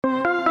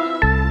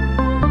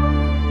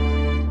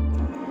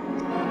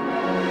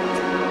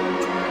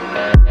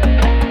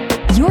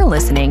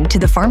listening to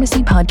the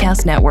Pharmacy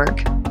Podcast Network.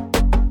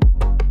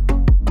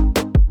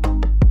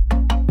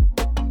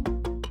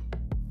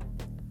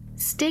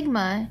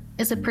 Stigma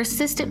is a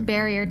persistent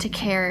barrier to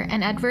care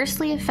and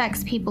adversely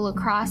affects people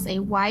across a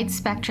wide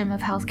spectrum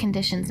of health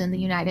conditions in the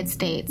United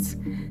States.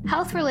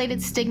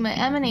 Health-related stigma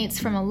emanates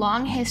from a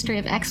long history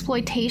of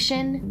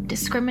exploitation,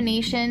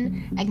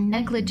 discrimination, and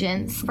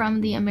negligence from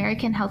the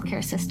American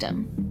healthcare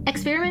system.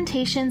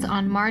 Experimentations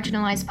on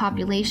marginalized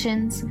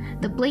populations,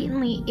 the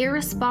blatantly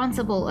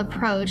irresponsible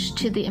approach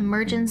to the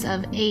emergence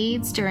of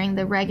AIDS during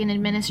the Reagan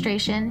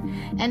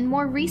administration, and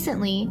more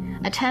recently,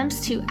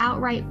 attempts to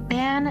outright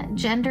ban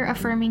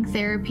gender-affirming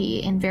therapy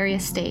in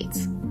various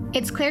states.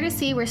 It's clear to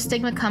see where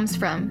stigma comes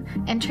from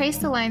and trace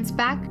the lines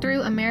back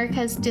through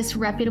America's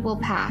disreputable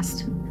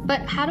past.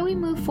 But how do we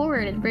move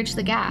forward and bridge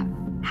the gap?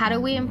 How do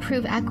we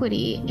improve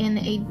equity in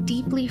a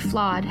deeply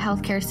flawed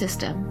healthcare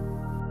system?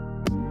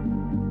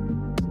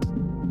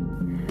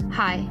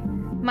 Hi,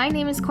 my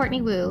name is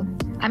Courtney Wu.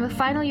 I'm a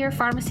final year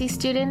pharmacy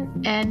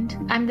student, and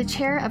I'm the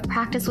chair of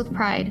Practice with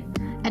Pride,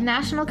 a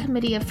national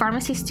committee of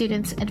pharmacy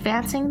students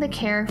advancing the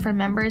care for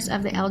members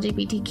of the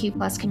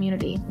LGBTQ+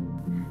 community.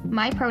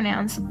 My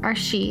pronouns are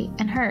she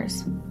and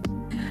hers.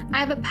 I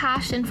have a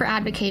passion for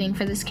advocating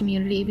for this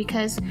community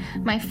because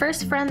my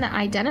first friend that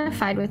I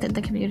identified with in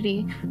the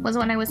community was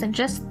when I was in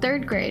just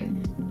 3rd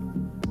grade.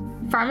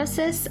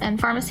 Pharmacists and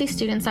pharmacy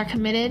students are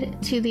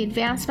committed to the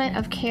advancement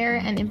of care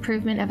and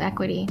improvement of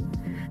equity.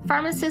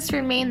 Pharmacists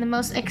remain the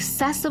most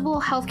accessible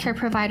healthcare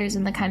providers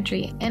in the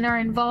country and are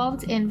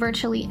involved in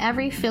virtually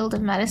every field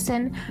of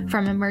medicine,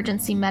 from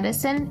emergency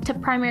medicine to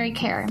primary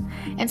care,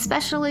 and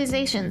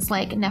specializations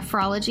like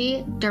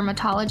nephrology,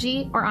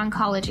 dermatology, or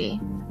oncology.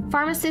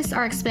 Pharmacists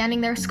are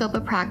expanding their scope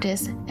of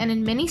practice and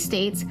in many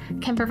states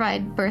can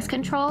provide birth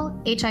control,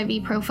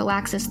 HIV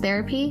prophylaxis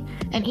therapy,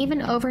 and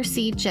even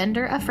oversee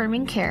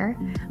gender-affirming care,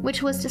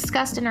 which was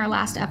discussed in our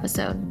last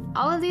episode.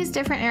 All of these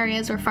different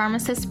areas where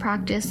pharmacists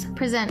practice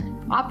present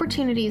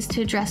opportunities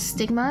to address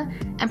stigma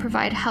and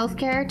provide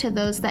healthcare to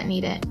those that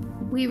need it.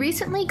 We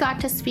recently got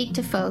to speak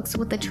to folks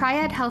with the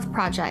Triad Health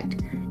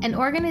Project, an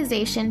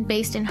organization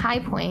based in High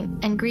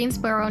Point and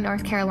Greensboro,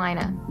 North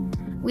Carolina.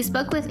 We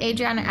spoke with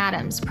Adriana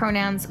Adams,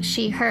 pronouns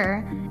she,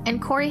 her,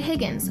 and Corey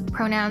Higgins,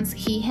 pronouns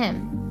he,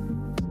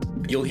 him.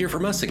 You'll hear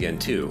from us again,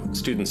 too,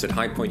 students at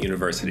High Point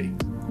University.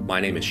 My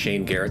name is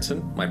Shane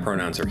Garrettson. My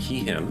pronouns are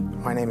he,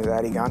 him. My name is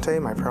Adi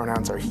Gante. My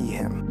pronouns are he,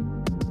 him.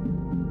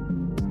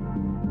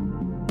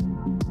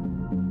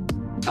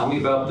 Tell me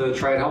about the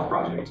Triad Health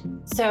Project.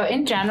 So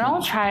in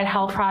general, Triad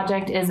Health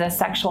Project is a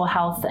sexual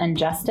health and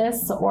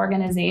justice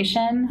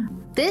organization.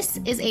 This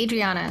is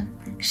Adriana.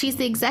 She's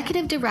the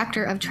executive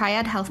director of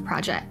Triad Health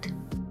Project.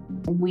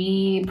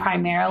 We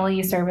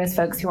primarily service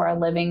folks who are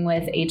living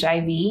with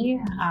HIV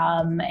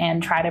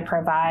and try to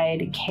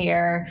provide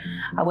care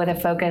with a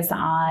focus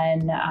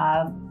on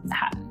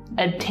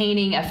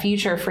obtaining a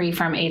future free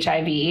from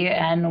HIV,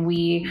 and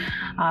we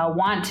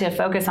want to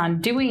focus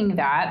on doing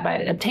that by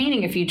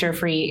obtaining a future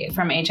free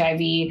from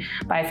HIV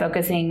by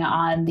focusing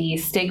on the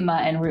stigma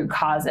and root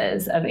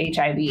causes of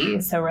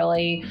HIV. So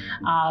really,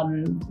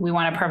 we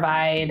want to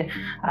provide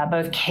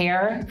both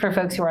care for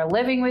folks who are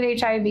living with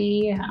HIV,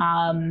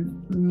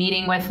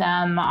 meeting with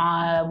them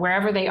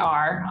wherever they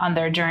are on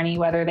their journey,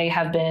 whether they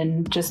have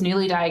been just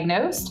newly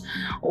diagnosed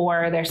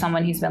or they're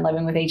someone who's been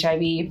living with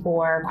HIV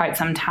for quite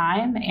some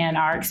time and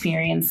are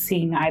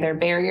experiencing either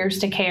barriers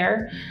to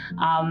care,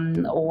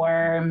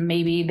 or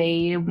maybe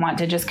they want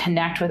to just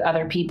connect with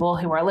other people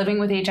who are living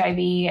with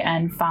HIV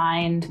and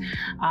find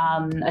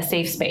a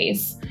safe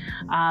space.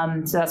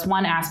 So that's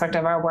one aspect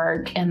of our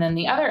work. And then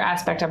the other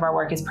aspect of our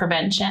work is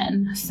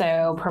prevention.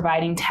 So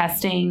providing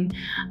testing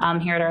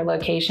here at our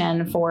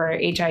location for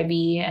HIV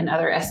and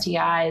other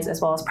STIs, as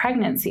well as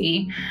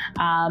pregnancy,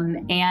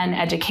 and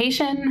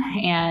education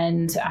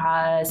and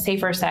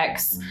safer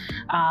sex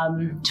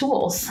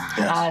tools.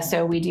 Yes.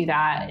 So we do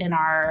that in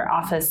our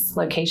office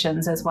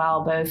locations as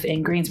well, both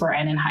in Greensboro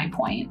and in High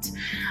Point.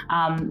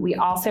 We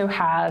also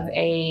have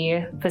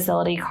a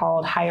facility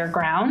called Higher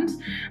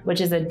Ground, which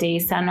is a day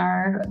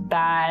center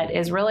that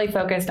is really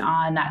focused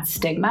on that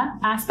stigma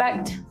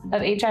aspect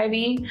of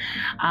HIV.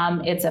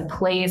 It's a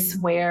place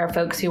where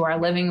folks who are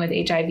living with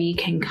HIV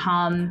can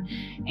come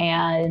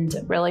and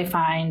really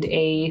find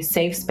a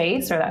safe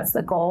space, or that's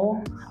the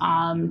goal,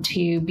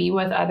 to be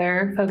with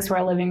other folks who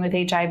are living with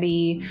HIV.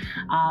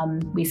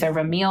 We serve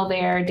a meal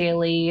there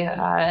daily,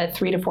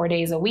 3 to 4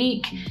 days a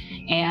week.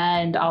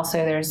 And also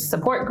there's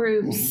support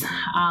groups.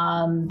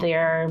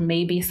 There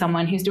may be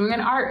someone who's doing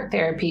an art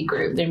therapy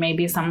group. There may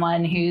be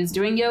someone who's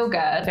doing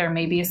yoga. There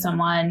may be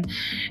someone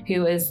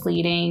who is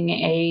leading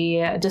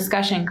a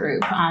discussion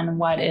group on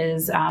what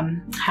is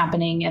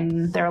happening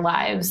in their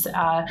lives.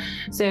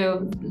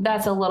 So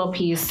that's a little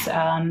piece,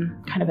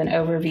 kind of an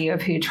overview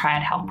of who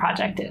Triad Health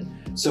Project is.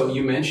 So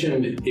you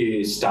mentioned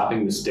is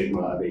stopping the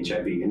stigma of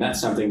HIV, and that's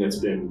something that's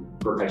been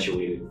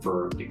perpetuated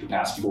for the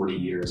past 40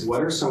 years.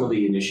 What are some of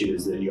the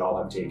initiatives that you all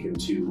have taken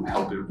to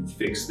help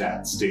fix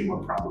that stigma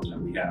problem that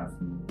we have?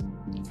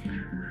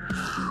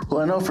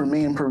 Well, I know for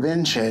me in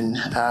prevention,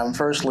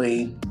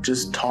 firstly,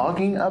 just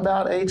talking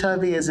about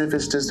HIV as if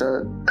it's just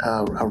a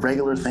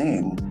regular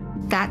thing.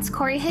 That's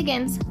Corey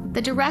Higgins,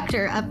 the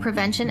Director of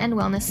Prevention and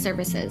Wellness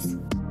Services.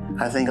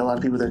 I think a lot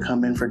of people that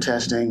come in for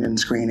testing and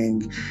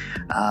screening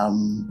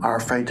are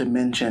afraid to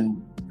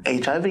mention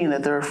HIV and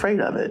that they're afraid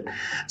of it.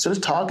 So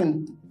just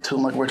talking to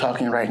them like we're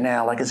talking right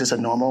now, like it's just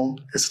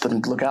it's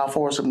something to look out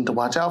for, something to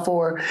watch out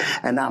for,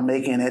 and not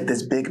making it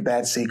this big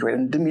bad secret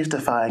and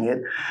demystifying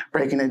it,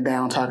 breaking it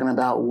down, talking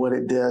about what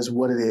it does,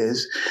 what it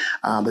is.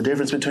 The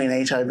difference between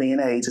HIV and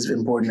AIDS is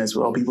important as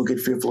well. People get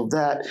fearful of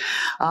that.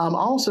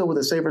 Also with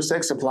the safer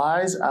sex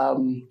supplies,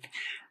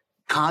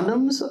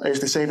 condoms is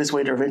the safest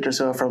way to prevent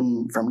yourself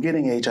from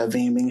getting HIV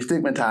and being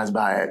stigmatized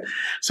by it.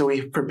 So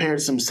we've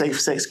prepared some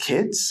safe sex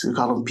kits. We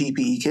call them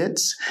PPE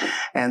kits.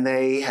 And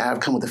they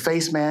have come with a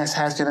face mask,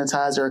 hand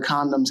sanitizer,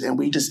 condoms,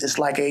 and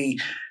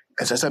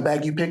it's just a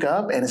bag you pick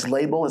up and it's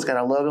labeled, it's got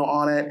a logo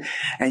on it,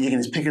 and you can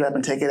just pick it up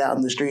and take it out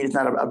in the street. It's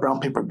not a brown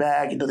paper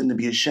bag, it's nothing to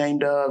be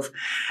ashamed of.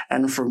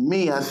 And for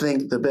me, I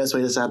think the best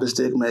way to stop the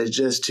stigma is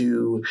just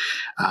to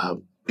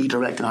be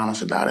direct and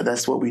honest about it.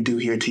 That's what we do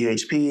here at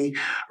THP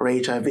or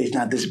HIV. It's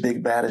not this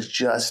big bad. It's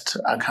just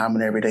a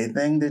common everyday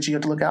thing that you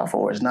have to look out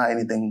for. It's not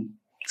anything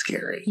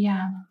scary.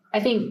 Yeah. I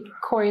think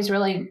Corey's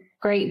really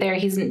great there.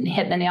 He's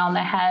hit the nail on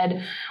the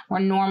head. We're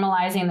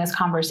normalizing this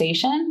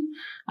conversation,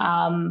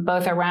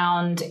 both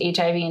around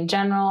HIV in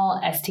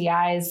general,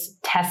 STIs,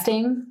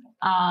 testing,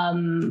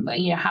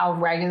 how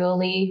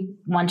regularly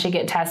once you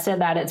get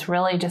tested, that it's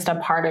really just a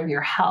part of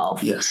your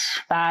health. Yes.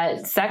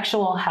 That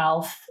sexual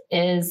health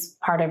is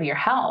part of your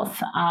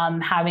health.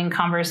 Having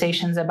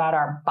conversations about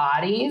our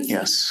bodies,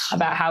 yes,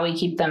 about how we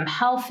keep them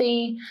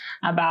healthy,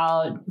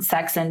 about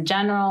sex in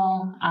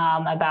general,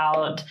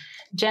 about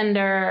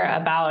gender,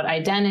 about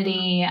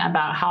identity,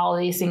 about how all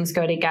these things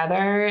go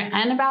together,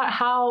 and about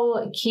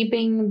how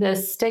keeping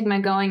this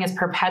stigma going is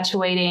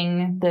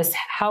perpetuating this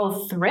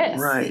health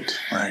risk. Right.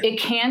 It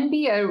can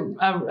be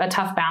a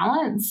tough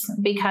balance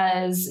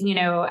because,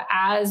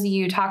 as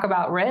you talk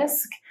about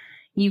risk,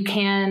 you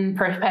can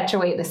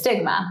perpetuate the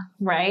stigma,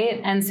 right?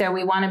 And so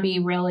we want to be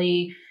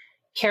really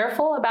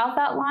careful about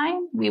that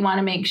line. We want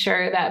to make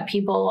sure that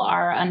people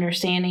are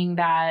understanding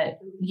that,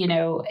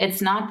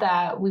 it's not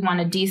that we want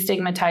to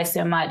destigmatize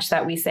so much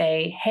that we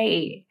say,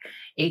 hey,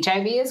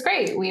 HIV is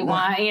great. We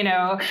want,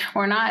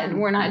 we're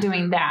not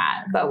doing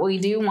that. But we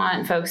do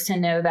want folks to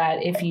know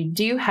that if you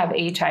do have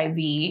HIV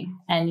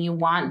and you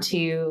want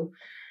to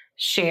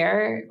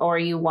share or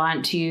you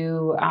want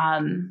to,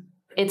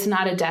 it's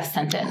not a death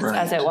sentence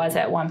as it was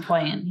at one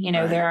point.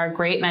 There are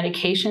great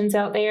medications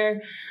out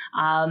there.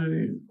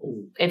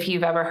 If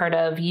you've ever heard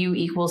of U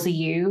equals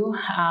U,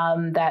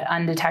 that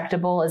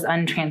undetectable is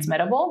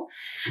untransmittable.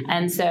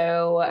 And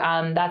so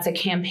that's a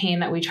campaign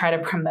that we try to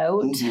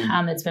promote.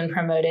 Mm-hmm. It's been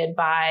promoted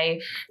by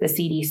the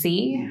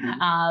CDC.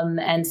 Mm-hmm.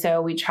 And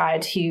so we try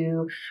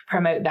to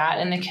promote that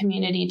in the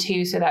community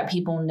too, so that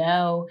people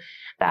know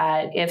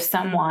that if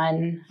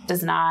someone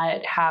does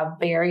not have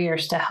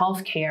barriers to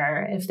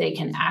healthcare, if they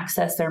can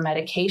access their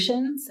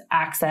medications,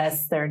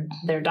 access their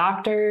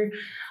doctor,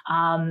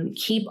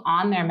 keep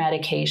on their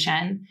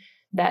medication,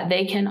 that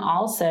they can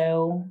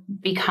also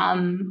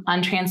become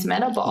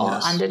untransmittable,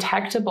 yes,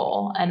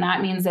 undetectable. And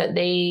that means that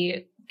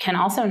they can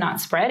also not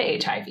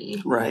spread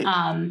HIV. Right.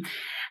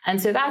 And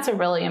so that's a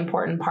really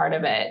important part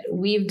of it.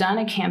 We've done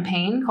a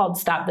campaign called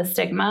Stop the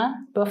Stigma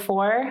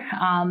before,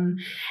 and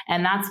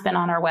that's been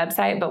on our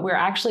website, but we're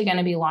actually going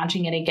to be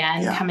launching it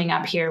again coming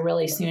up here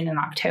really soon in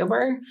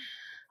October,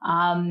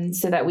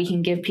 so that we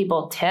can give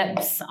people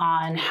tips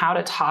on how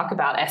to talk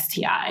about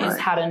STIs,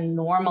 how to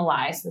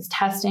normalize this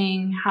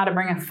testing, how to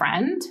bring a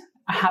friend,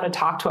 how to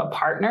talk to a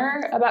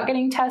partner about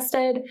getting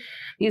tested.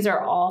 These are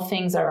all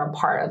things that are a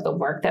part of the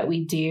work that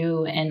we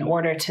do in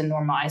order to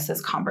normalize this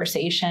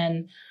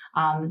conversation.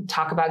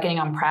 Talk about getting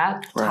on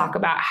PrEP, talk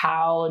about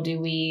how do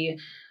we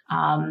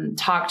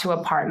talk to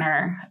a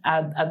partner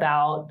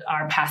about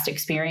our past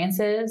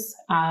experiences.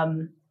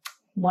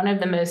 One of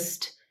the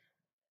most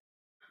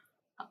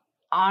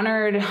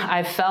honored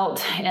I've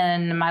felt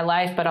in my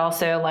life, but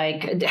also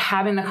like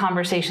having the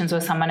conversations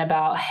with someone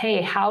about,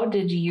 hey, how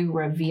did you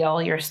reveal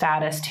your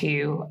status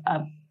to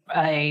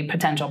a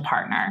potential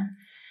partner?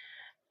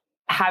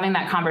 Having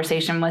that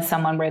conversation with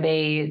someone where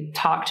they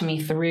talked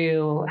me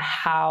through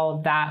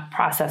how that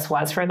process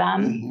was for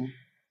them. Mm-hmm.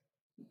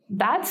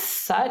 That's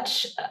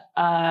such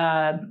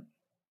a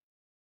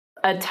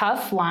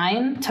tough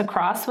line to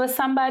cross with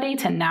somebody,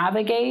 to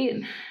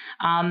navigate,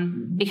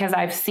 because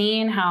I've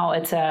seen how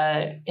it's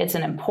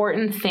an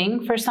important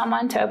thing for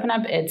someone to open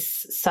up.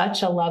 It's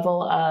such a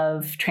level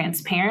of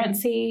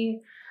transparency,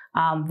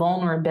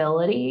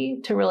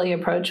 vulnerability to really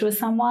approach with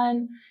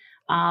someone.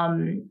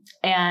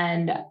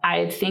 And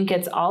I think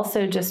it's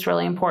also just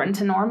really important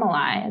to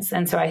normalize.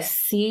 And so I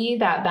see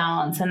that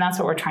balance, and that's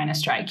what we're trying to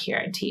strike here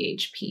at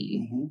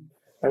THP. Mm-hmm.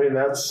 I mean,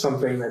 that's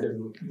something I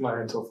didn't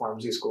learn until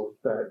pharmacy school,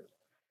 that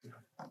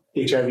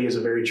HIV is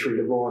a very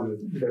treatable and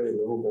very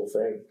livable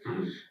thing.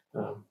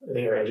 I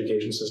think our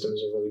education system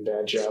does a really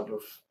bad job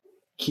of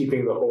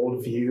keeping the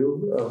old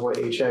view of what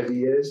HIV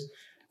is,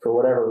 for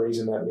whatever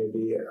reason that may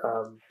be.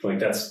 Like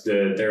that's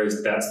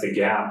the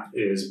gap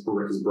is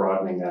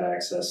broadening that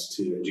access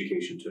to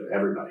education to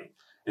everybody.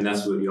 And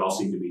that's what you all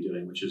seem to be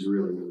doing, which is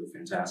really, really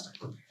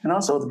fantastic. And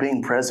also with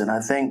being present,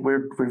 I think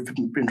we've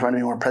been trying to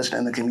be more present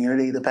in the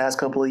community the past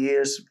couple of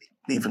years,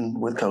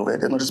 even with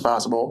COVID, as much as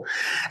possible.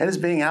 And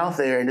just being out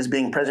there and just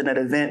being present at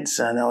events,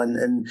 I know,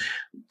 and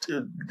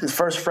the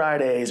first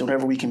Fridays,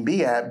 whenever we can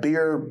be at,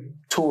 beer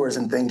tours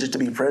and things, just to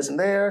be present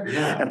there.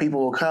 Yeah. And people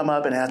will come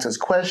up and ask us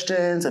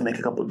questions and make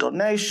a couple of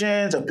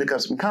donations or pick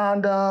up some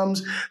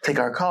condoms, take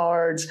our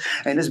cards,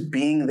 and just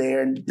being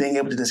there and being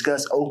able to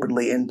discuss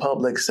openly in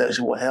public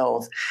sexual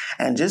health.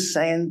 And just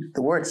saying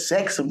the word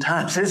sex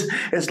sometimes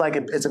it's like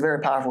it's a very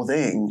powerful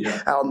thing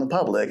out in the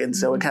public. And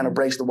so it kind of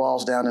breaks the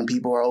walls down and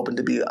people are open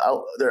to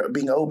they're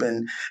being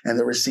open and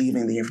they're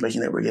receiving the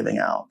information that we're giving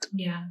out.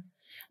 Yeah.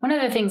 One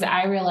of the things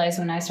I realized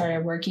when I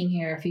started working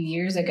here a few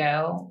years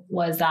ago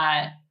was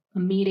that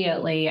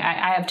immediately,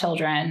 I have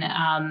children,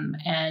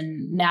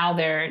 and now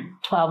they're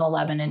 12,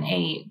 11, and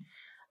 8.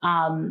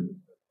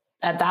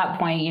 At that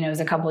point, it was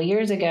a couple of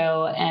years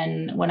ago,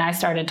 and when I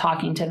started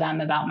talking to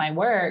them about my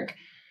work,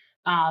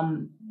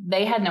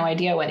 they had no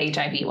idea what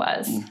HIV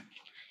was.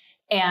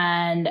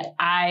 And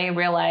I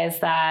realized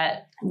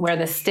that where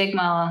the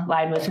stigma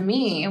lied with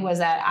me was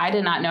that I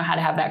did not know how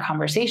to have that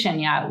conversation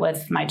yet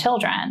with my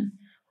children.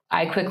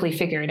 I quickly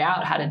figured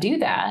out how to do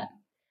that.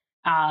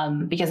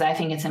 Because I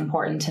think it's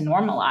important to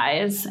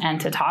normalize and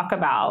to talk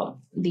about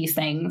these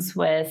things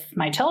with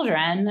my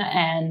children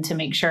and to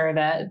make sure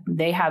that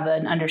they have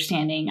an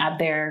understanding at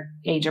their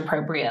age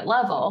appropriate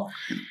level.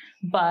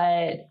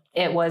 But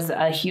it was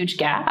a huge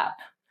gap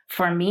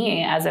for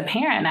me as a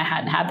parent. I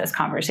hadn't had this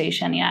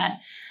conversation yet.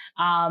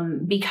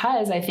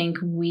 Because I think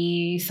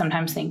we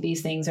sometimes think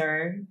these things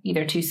are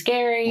either too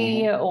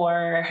scary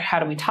or how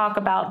do we talk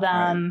about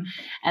them?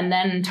 Right. And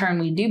then in turn,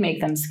 we do make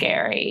them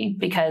scary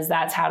because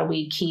that's how do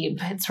we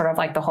keep, it's sort of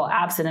like the whole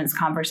abstinence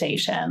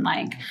conversation,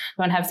 like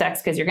don't have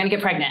sex because you're going to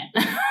get pregnant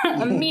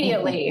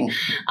immediately.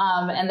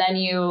 And then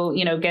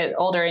you get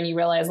older and you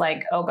realize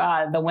like, oh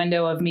God, the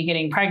window of me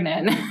getting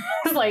pregnant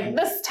is like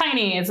this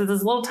tiny, it's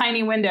this little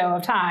tiny window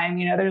of time.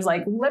 There's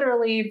like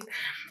literally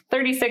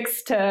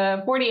 36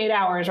 to 48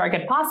 hours where I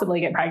could possibly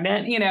get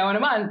pregnant, in a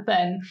month.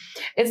 And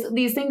it's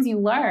these things you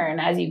learn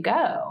as you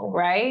go,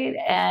 right?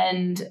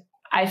 And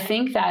I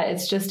think that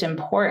it's just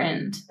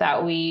important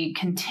that we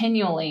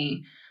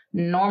continually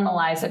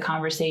normalize the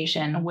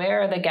conversation.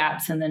 Where are the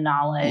gaps in the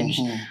knowledge?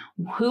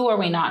 Who are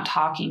we not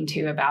talking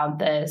to about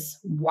this?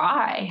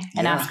 Why?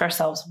 And ask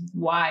ourselves,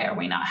 why are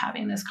we not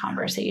having this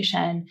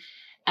conversation?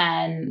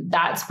 And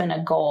that's been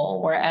a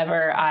goal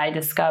wherever I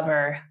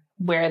discover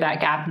where that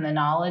gap in the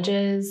knowledge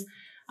is,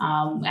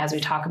 as we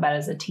talk about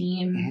as a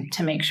team,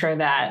 to make sure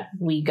that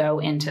we go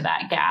into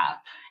that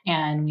gap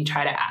and we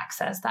try to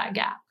access that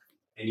gap.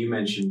 And you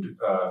mentioned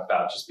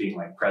about just being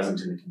like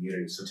present in the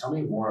community. So tell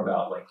me more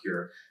about like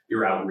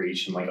your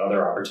outreach and like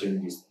other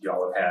opportunities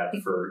y'all have had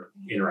for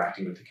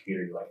interacting with the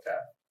community like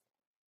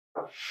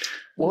that.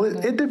 Well,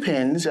 it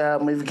depends.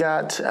 We've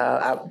got,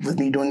 with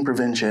me doing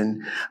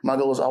prevention, my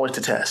goal is always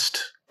to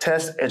test.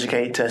 Test,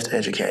 educate, test,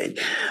 educate.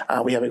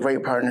 We have a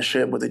great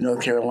partnership with the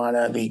North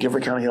Carolina, the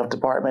Gifford County Health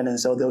Department, and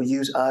so they'll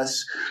use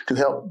us to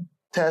help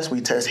test. We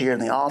test here in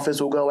the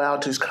office. We'll go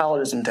out to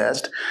colleges and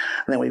test.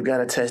 And then we've got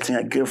a testing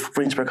at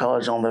Greensboro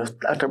College on the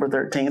October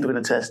 13th. We're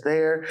going to test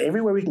there.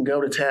 Everywhere we can go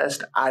to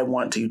test, I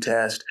want to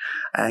test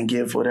and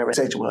give whatever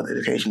sexual health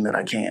education that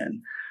I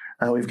can.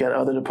 We've got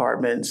other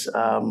departments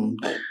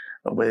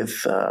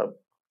with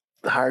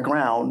Higher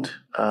Ground.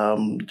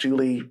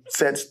 Julie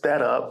sets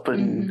that up,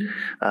 and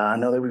I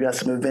know that we've got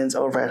some events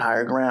over at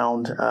Higher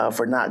Ground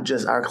for not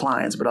just our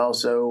clients, but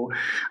also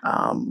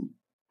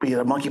we had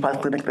a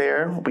monkeypox clinic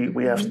there.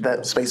 We have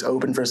that space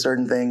open for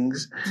certain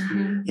things.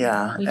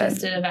 Yeah, we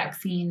just did a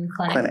vaccine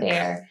clinic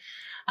there.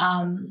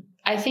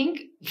 I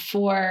think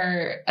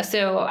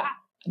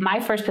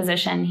my first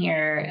position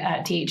here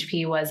at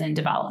THP was in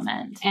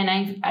development.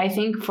 And I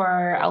think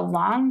for a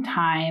long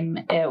time,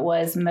 it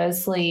was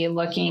mostly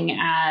looking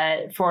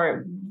at,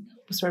 for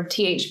sort of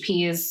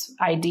THP's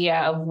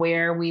idea of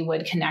where we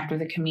would connect with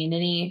the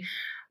community,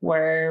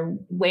 where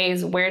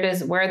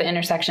are the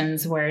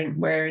intersections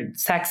where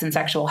sex and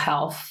sexual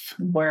health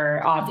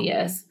were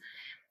obvious.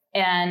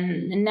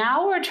 And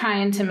now we're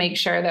trying to make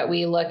sure that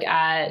we look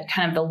at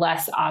kind of the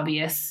less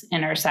obvious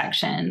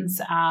intersections.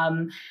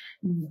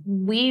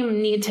 We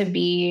need to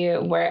be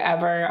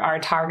wherever our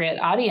target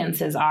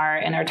audiences are,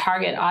 and our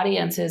target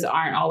audiences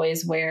aren't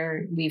always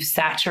where we've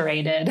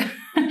saturated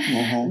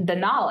the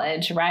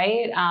knowledge,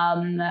 right?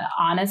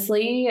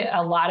 Honestly,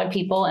 a lot of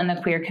people in the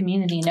queer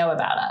community know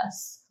about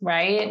us,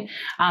 right?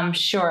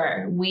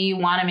 Sure, we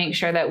want to make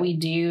sure that we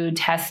do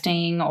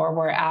testing or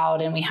we're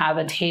out and we have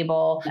a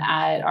table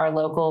at our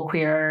local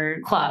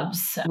queer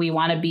clubs. We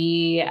want to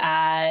be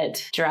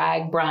at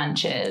drag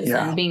brunches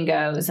and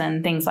bingos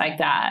and things like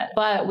that.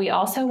 But we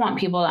also want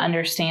people to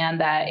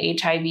understand that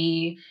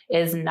HIV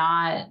is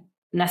not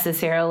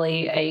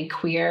necessarily a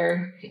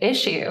queer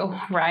issue,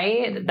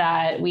 right?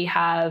 That we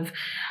have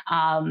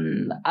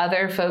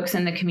other folks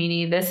in the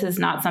community. This is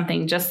not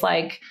something just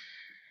like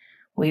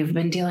we've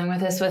been dealing with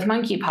this with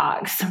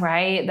monkeypox,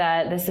 right?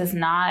 That this is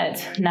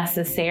not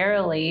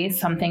necessarily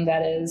something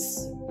that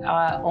is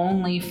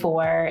only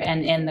for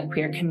and in the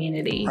queer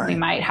community. Right. We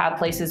might have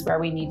places where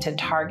we need to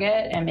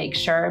target and make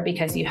sure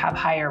because you have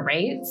higher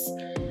rates.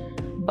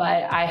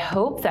 But I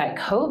hope that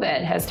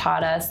COVID has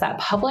taught us that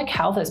public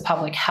health is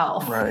public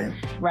health,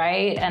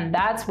 right? And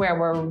that's where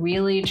we're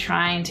really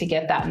trying to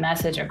get that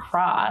message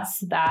across,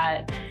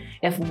 that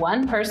if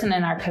one person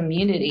in our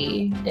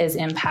community is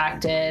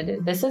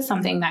impacted, this is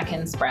something that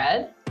can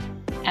spread,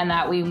 and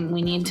that we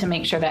need to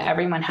make sure that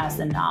everyone has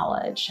the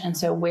knowledge. And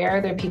so where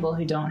are there people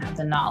who don't have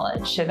the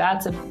knowledge? So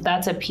that's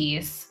a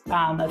piece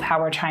of how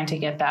we're trying to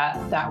get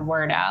that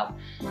word out.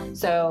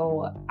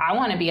 So I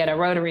want to be at a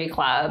Rotary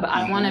Club.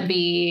 I want to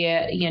be,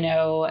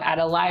 at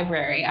a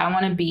library. I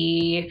want to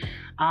be,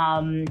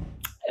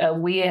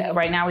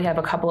 right now we have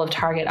a couple of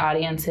target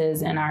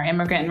audiences in our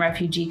immigrant and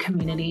refugee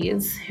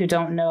communities who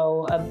don't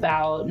know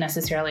about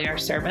necessarily our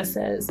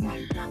services.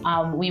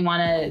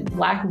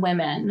 Black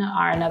women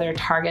are another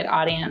target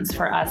audience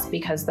for us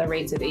because the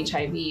rates of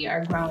HIV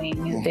are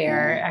growing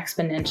there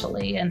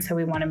exponentially. And so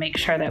we want to make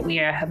sure that we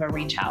have a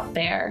reach out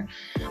there.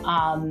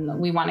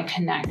 We want to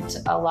connect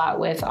a lot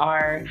with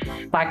our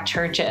Black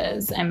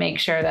churches and make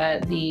sure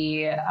that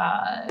the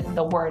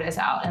word is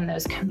out in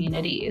those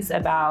communities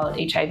about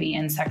HIV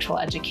and sexual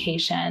education.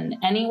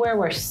 Anywhere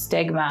where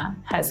stigma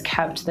has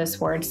kept this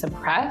word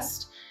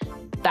suppressed,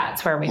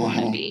 that's where we want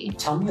to be.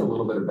 Tell me a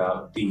little bit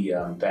about the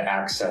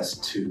access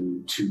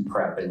to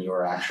PrEP and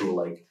your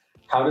actual,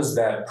 how does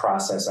that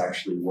process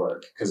actually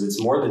work? Because it's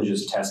more than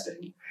just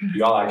testing.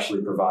 You all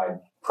actually provide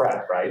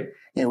PrEP, right?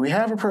 Yeah, we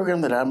have a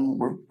program that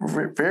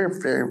we're very,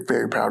 very,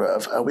 very proud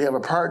of. We have a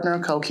partner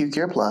called Q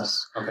Care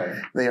Plus. Okay.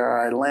 They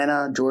are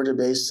Atlanta,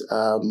 Georgia-based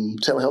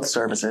telehealth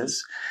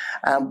services.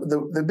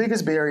 The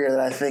biggest barrier that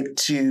I think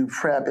to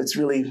PrEP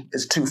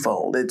is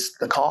twofold. It's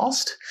the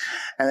cost,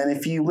 and then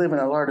if you live in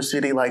a larger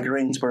city like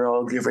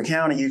Greensboro, Guilford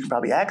County, you can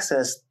probably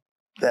access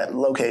that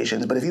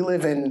locations. But if you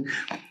live in,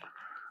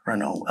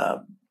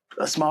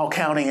 a small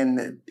county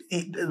in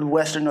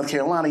Western North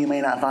Carolina, you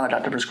may not find a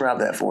doctor to prescribe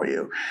that for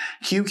you.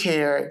 Q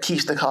Care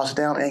keeps the cost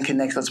down and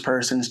connects those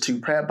persons to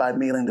PrEP by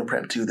mailing the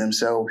PrEP to them.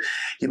 So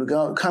you would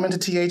come into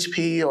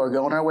THP or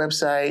go on our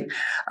website.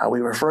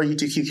 We refer you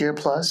to Q Care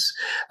Plus,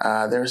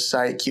 their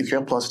site,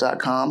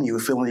 qcareplus.com. You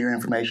would fill in your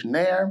information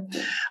there.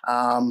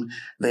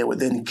 They would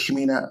then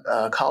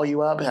call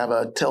you up, have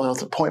a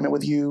telehealth appointment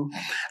with you.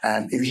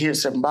 If you hit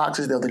 7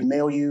 boxes, they'll then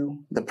mail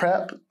you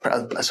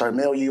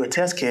mail you a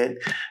test kit.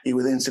 You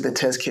would then send the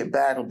test kit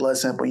back with blood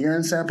sample,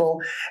 urine sample,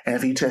 and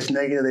if you test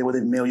negative, they will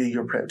then mail you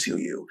your PrEP to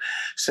you.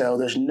 So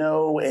there's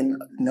no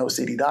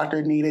city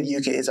doctor needed.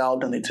 It's all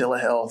done in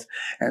telehealth,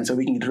 and so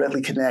we can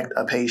directly connect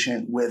a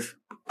patient with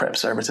PrEP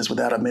services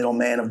without a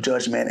middleman of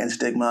judgment and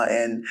stigma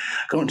and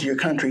going to your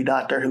country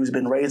doctor who's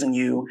been raising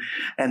you,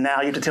 and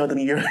now you have to tell them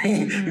you want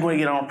to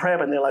get on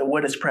PrEP, and they're like,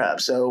 what is PrEP?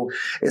 So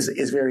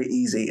it's very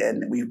easy,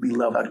 and we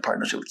love our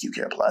partnership with Q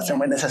Care Plus.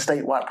 And it's a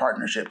statewide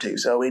partnership too.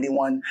 So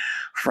anyone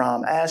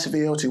from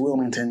Asheville to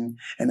Wilmington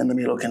and in the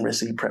middle can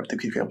receive PrEP through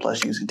Q Care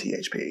Plus using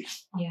THP.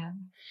 Yeah.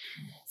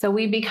 So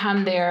we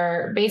become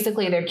their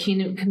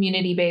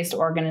community-based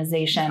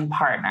organization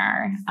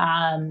partner.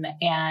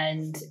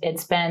 And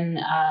it's been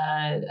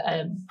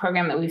a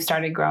program that we've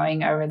started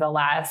growing over the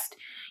last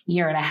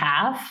year and a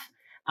half.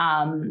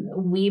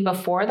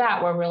 Before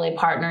that, were really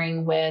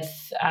partnering with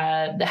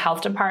the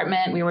health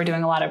department. We were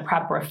doing a lot of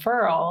PrEP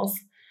referrals.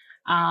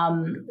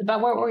 But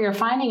what we were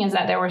finding is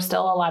that there were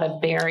still a lot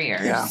of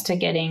barriers to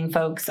getting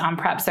folks on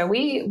PrEP. So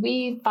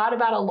we thought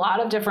about a lot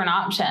of different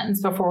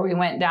options before we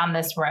went down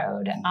this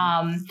road.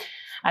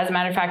 As a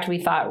matter of fact,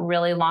 we thought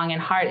really long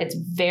and hard. It's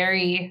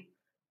very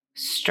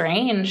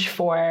strange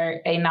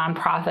for a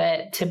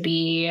nonprofit to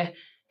be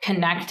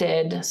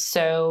connected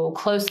so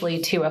closely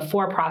to a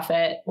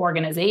for-profit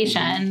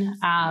organization.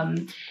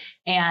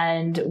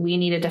 And we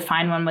needed to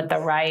find one with the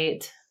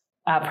right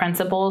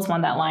principles,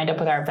 one that lined up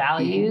with our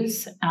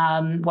values.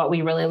 What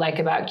we really like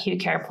about Q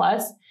Care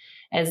Plus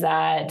is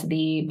that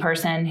the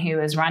person who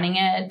is running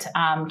it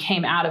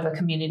came out of a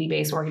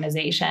community-based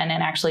organization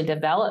and actually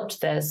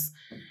developed this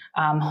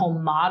whole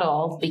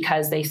model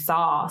because they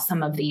saw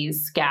some of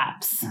these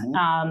gaps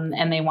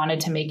and they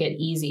wanted to make it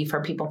easy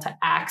for people to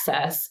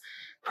access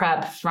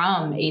PrEP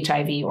from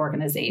HIV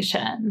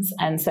organizations.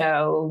 And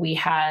so we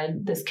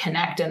had this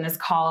connect in this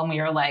call, and we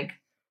were like,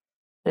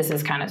 this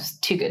is kind of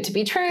too good to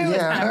be true. Yeah.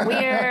 It's kind of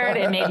weird.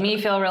 It made me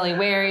feel really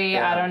wary.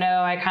 Yeah. I don't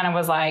know. I kind of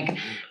was like,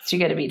 it's too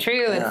good to be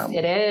true.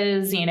 It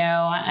is,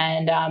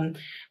 and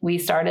we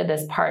started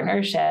this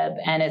partnership,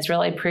 and it's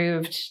really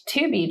proved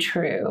to be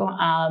true.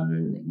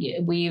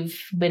 We've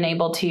been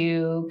able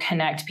to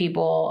connect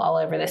people all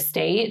over the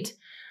state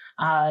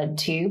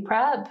to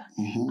PrEP.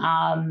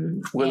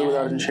 With or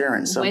without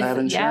insurance. Some have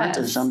insurance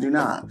and some do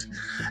not.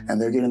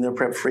 And they're getting their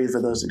PrEP free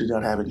for those that do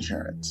not have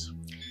insurance.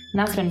 And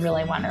that's been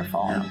really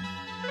wonderful. Yeah.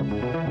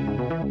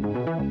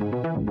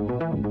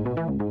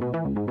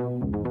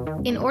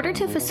 In order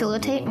to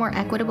facilitate more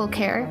equitable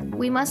care,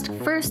 we must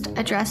first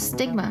address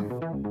stigma.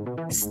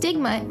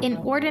 Stigma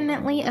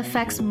inordinately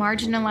affects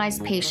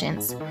marginalized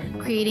patients,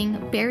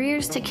 creating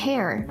barriers to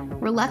care,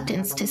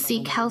 reluctance to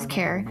seek health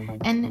care,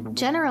 and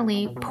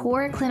generally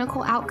poor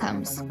clinical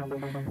outcomes.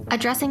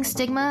 Addressing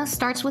stigma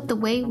starts with the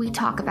way we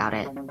talk about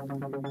it.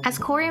 As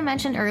Corey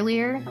mentioned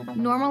earlier,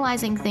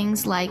 normalizing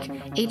things like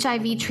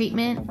HIV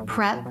treatment,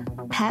 PrEP,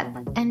 PEP,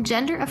 and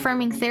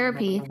gender-affirming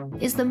therapy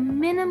is the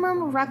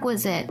minimum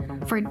requisite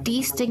for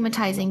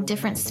destigmatizing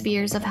different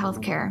spheres of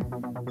healthcare.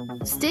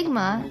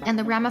 Stigma and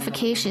the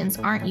ramifications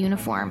aren't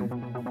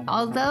uniform.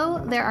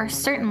 Although there are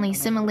certainly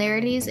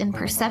similarities in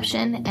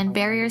perception and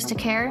barriers to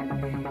care,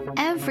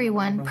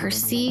 everyone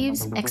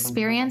perceives,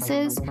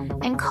 experiences,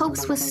 and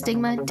copes with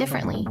stigma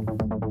differently.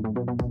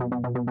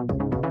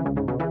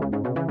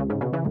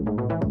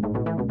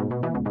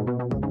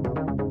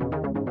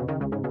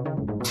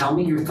 Tell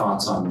me your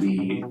thoughts on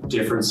the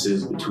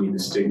differences between the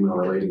stigma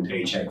relating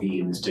to HIV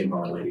and the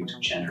stigma relating to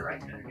gender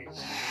identity.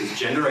 Because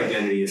gender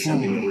identity is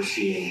something that we're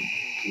seeing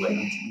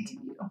like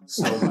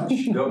so much.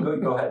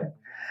 Go ahead.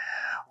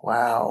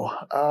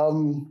 Wow.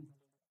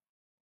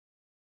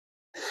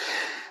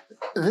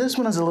 This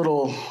one is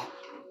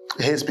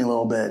it hits me a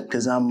little bit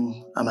because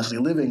I'm actually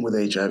living with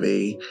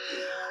HIV.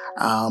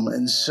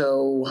 And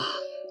so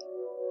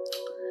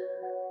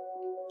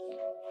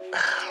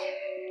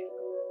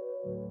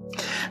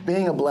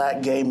being a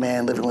Black gay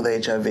man living with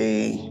HIV,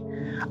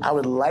 I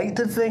would like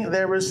to think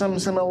there was some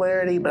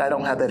similarity, but I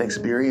don't have that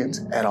experience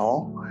at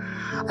all.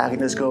 I can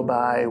just go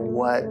by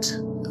what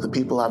the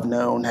people I've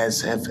known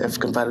have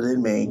confided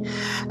in me.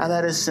 And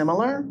that is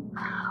similar,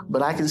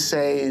 but I can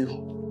say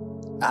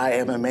I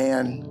am a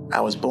man. I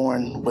was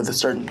born with a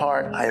certain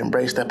part. I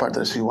embrace that part.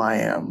 That's who I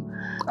am.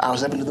 I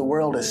was up into the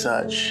world as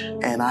such,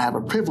 and I have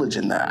a privilege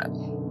in that.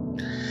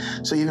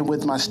 So even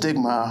with my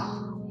stigma,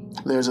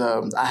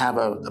 I have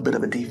a bit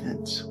of a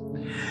defense.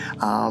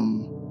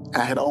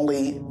 I had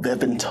only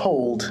been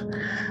told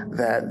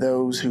that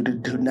those who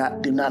do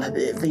not,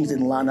 if things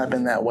didn't line up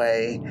in that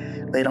way,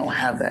 they don't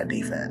have that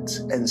defense.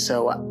 And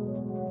so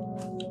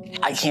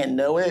I can't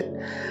know it,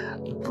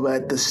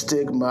 but the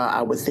stigma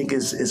I would think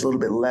is a little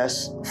bit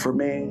less for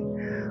me,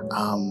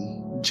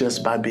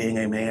 just by being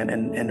a man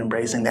and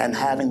embracing that and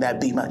having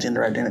that be my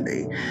gender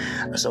identity.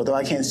 So though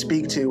I can't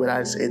speak to it,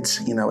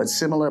 it's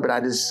similar, but I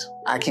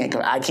can't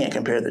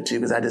compare the two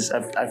because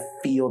I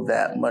feel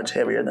that much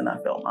heavier than I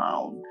felt my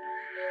own.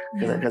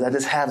 Because I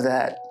just have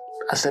that,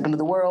 I step into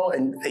the world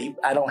and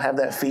I don't have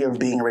that fear of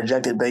being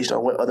rejected based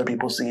on what other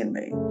people see in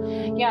me.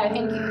 Yeah, I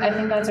think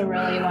that's a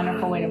really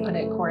wonderful way to put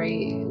it,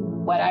 Corey.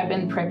 What I've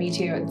been privy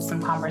to at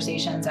some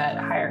conversations at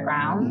Higher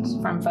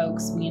Ground from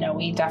folks,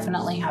 we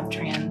definitely have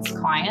trans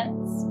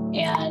clients,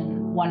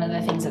 and one of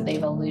the things that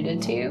they've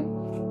alluded to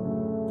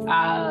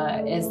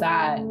is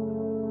that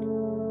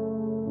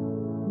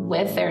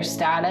with their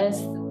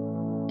status,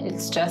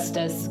 it's just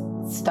as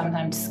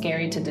sometimes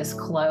scary to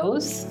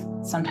disclose,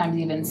 sometimes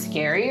even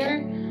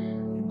scarier,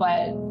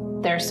 but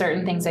there are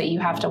certain things that you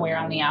have to wear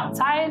on the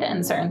outside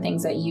and certain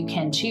things that you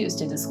can choose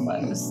to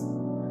disclose.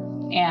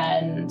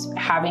 And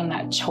having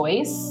that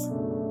choice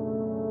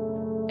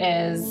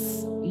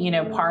is,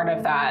 part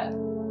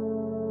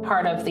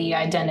of the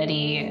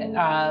identity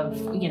of,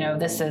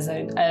 this is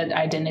an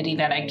identity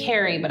that I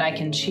carry, but I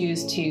can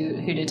choose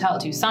who to tell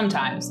it to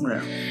sometimes.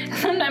 Yeah.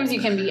 Sometimes you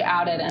can be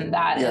outed, and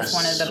that is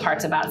one of the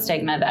parts about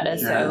stigma that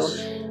is so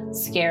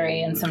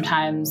scary. And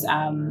sometimes,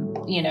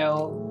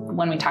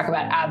 when we talk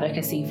about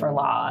advocacy for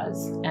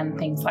laws and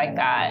things like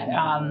that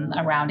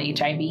around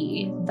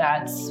HIV,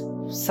 that's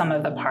some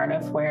of the part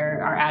of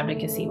where our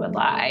advocacy would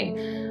lie.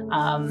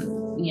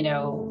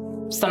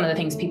 Some of the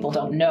things people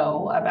don't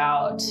know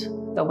about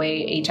the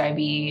way HIV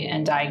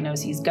and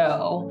diagnoses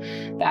go,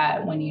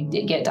 that when you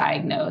get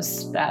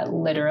diagnosed, that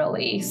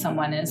literally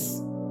someone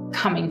is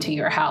coming to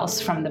your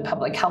house from the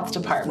public health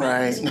department.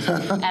 Right.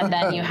 And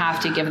then you have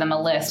to give them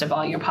a list of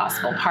all your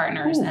possible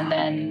partners. Ooh. And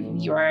then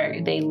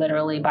they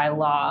literally by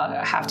law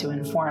have to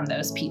inform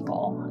those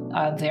people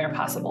of their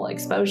possible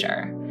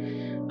exposure.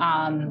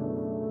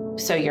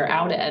 So you're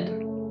outed.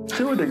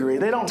 To a degree.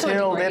 They don't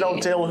tell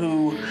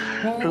who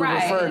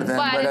referred them.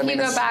 But if you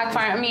go back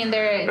far,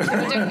 there to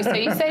a degree, so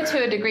you say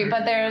to a degree,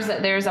 but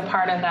there's a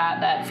part of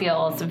that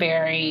feels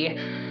very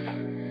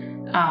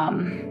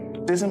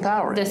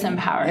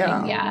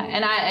disempowering. Yeah.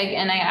 And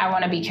I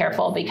want to be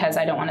careful because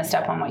I don't want to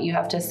step on what you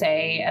have to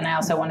say, and I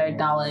also want to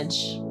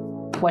acknowledge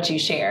what you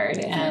shared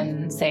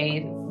and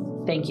say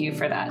thank you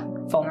for that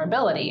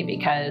vulnerability,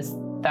 because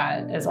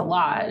that is a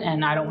lot,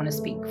 and I don't want to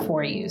speak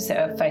for you. So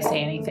if I say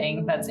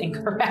anything that's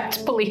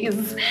incorrect,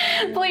 please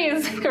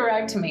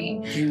correct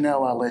me.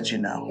 I'll let you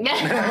know.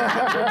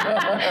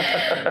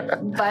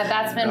 But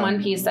that's been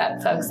one piece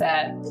that folks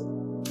at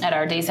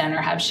our day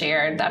center have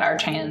shared, that are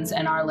trans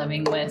and are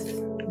living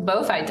with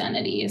both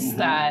identities, mm-hmm.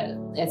 that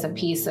it's a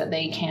piece that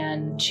they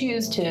can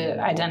choose to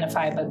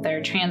identify, but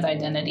their trans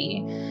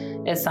identity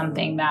is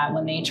something that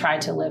when they try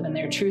to live in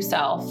their true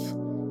self,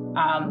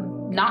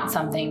 not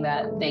something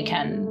that they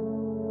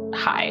can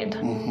hide.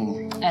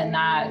 And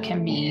that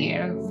can be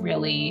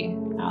really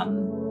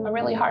a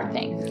really hard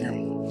thing.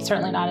 Yeah.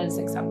 Certainly not as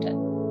accepted.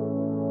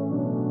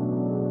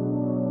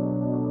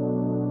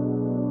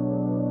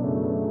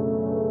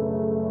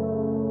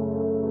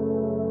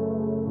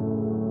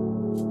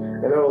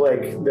 I know,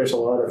 like, there's a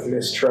lot of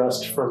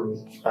mistrust from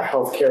a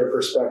healthcare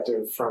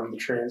perspective from the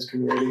trans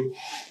community.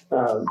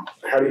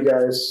 How do you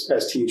guys,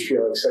 as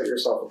THP, like, set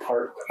yourself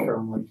apart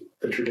from like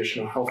the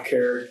traditional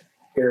healthcare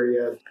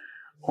area?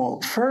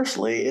 Well,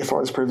 firstly, as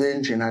far as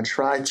prevention, I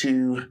try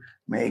to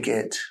make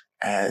it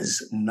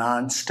as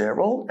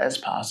non-sterile as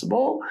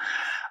possible,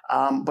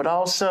 but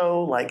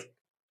also like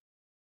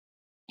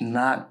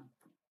not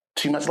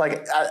too much.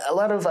 Like a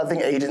lot of, I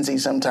think,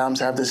 agencies sometimes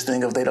have this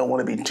thing of they don't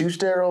want to be too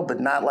sterile, but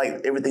not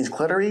like everything's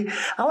glittery.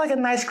 I like a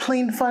nice,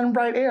 clean, fun,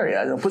 bright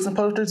area. You know, put some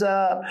posters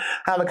up,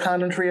 have a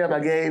condom tree up. I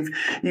gave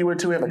you or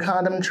two have a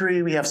condom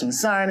tree. We have some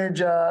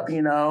signage up,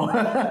 you know.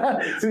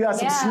 We got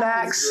some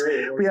snacks.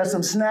 We have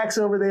some snacks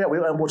over there.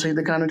 We'll change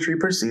the condom tree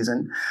per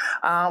season.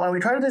 And we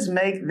try to just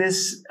make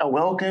this a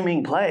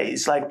welcoming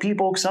place. Like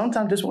people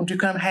sometimes just want to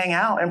come hang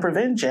out in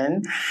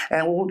prevention,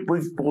 and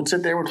we'll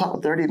sit there, we'll talk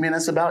for 30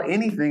 minutes about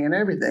anything and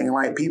everything.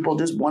 Like people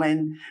just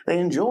they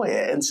enjoy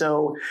it. And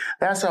so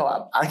that's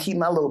how I keep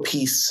my little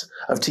piece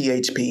of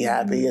THP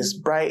happy. It's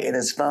bright and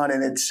it's fun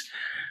and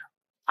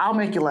I'll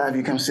make you laugh if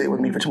you come sit with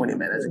me for 20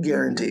 minutes,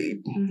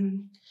 guaranteed. Mm-hmm.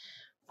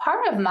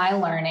 Part of my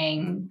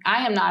learning,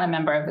 I am not a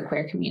member of the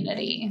queer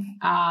community.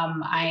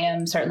 I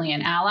am certainly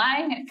an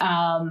ally.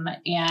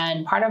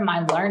 And part of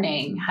my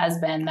learning has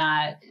been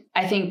that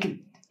I think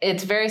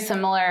it's very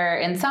similar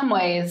in some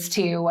ways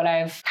to what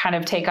I've kind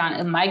of taken on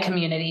in my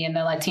community, in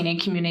the Latina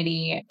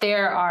community.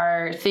 There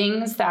are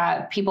things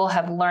that people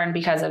have learned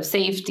because of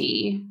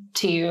safety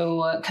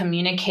to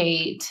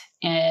communicate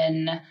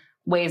in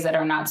ways that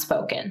are not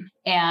spoken.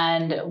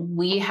 And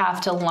we have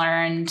to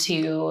learn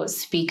to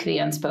speak the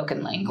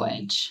unspoken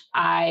language.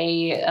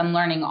 I am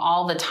learning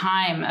all the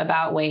time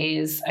about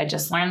ways. I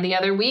just learned the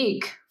other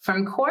week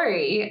from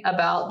Corey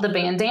about the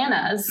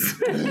bandanas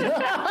in the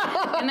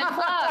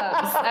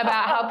clubs,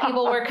 about how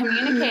people were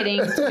communicating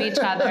to each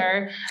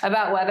other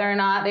about whether or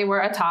not they were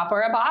a top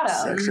or a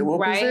bottom, sexual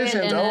right?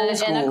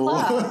 Positions, in a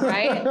club,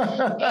 right?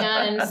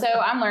 And so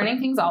I'm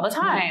learning things all the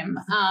time.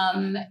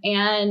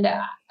 And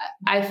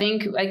I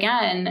think,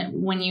 again,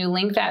 when you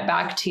link that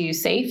back to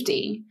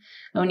safety,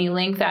 when you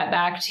link that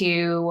back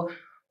to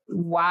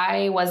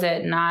why was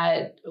it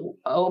not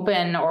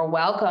open or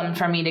welcome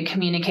for me to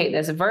communicate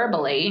this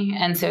verbally?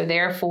 And so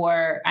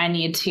therefore, I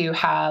need to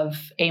have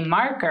a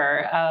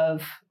marker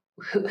of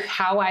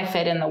how I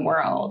fit in the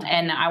world.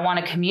 And I want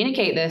to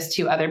communicate this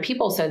to other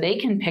people so they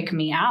can pick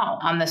me out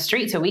on the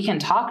street, so we can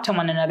talk to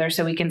one another,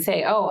 so we can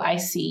say, oh, I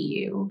see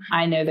you.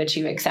 I know that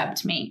you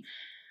accept me.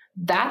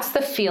 That's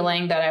the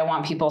feeling that I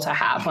want people to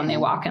have when they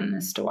walk in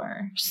this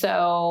door.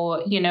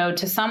 So, you know,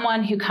 to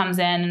someone who comes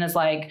in and is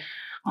like,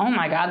 oh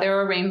my God, there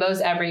are rainbows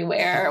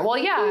everywhere. Well,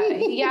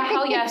 yeah,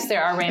 hell yes,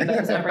 there are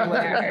rainbows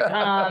everywhere.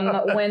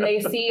 When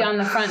they see on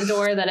the front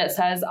door that it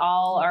says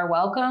all are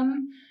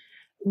welcome,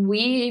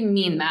 we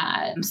mean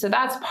that. So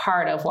that's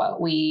part of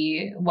what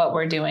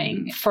we're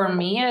doing. For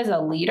me as a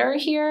leader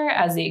here,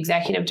 as the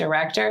executive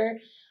director,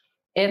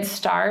 it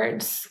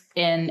starts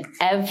in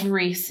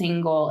every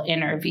single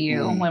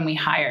interview when we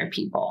hire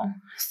people.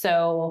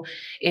 So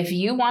if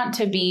you want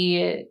to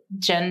be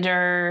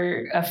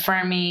gender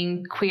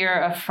affirming,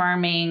 queer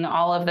affirming,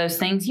 all of those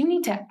things, you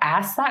need to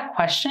ask that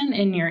question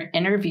in your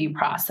interview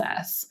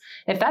process.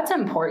 If that's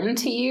important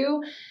to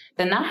you,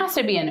 then that has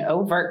to be an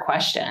overt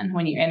question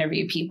when you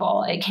interview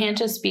people. It can't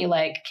just be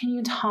like, can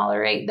you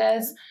tolerate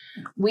this?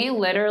 We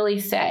literally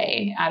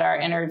say at our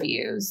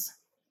interviews,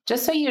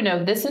 just so you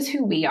know, this is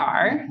who we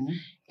are. Mm-hmm.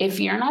 If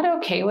you're not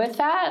okay with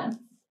that,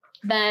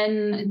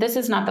 then this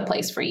is not the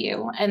place for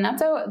you. And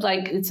that's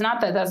like, it's not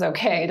that that's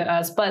okay to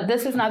us, but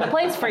this is not the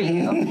place for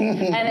you.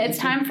 And it's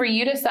time for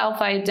you to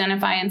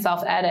self-identify and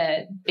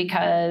self-edit,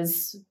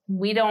 because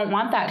we don't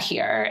want that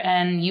here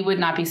and you would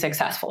not be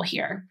successful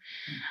here.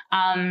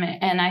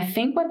 And I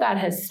think what that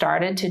has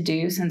started to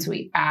do since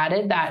we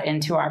added that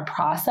into our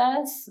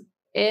process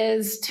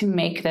is to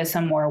make this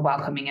a more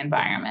welcoming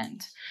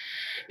environment.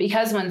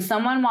 Because when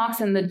someone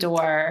walks in the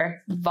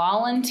door,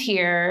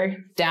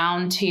 volunteer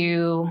down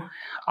to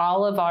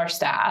all of our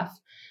staff,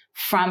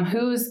 from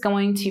who's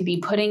going to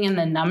be putting in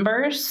the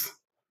numbers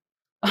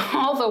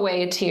all the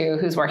way to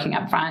who's working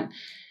up front,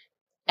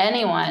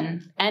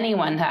 anyone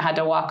that had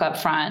to walk up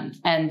front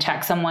and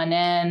check someone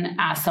in,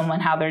 ask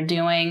someone how they're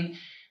doing,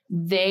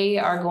 they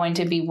are going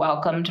to be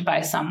welcomed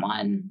by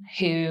someone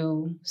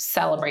who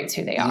celebrates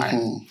who they are.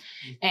 Mm-hmm.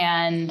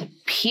 And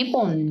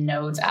people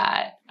know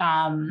that.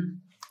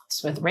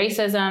 With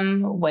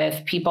racism,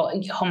 with people,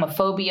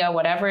 homophobia,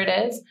 whatever it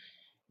is,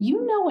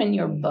 you know in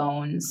your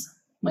bones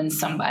when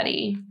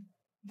somebody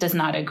does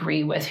not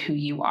agree with who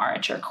you are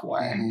at your core.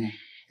 Mm-hmm.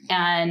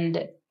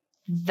 And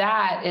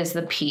that is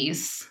the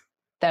piece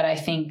that I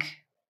think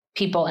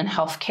people in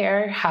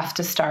healthcare have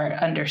to start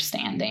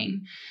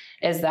understanding,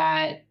 is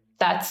that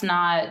that's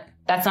not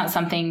that's not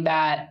something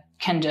that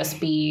can just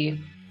be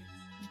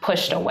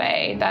pushed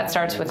away. That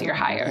starts with your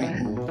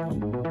hiring.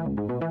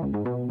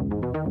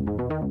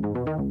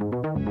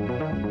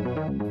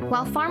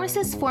 While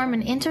pharmacists form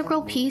an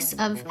integral piece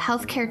of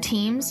healthcare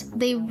teams,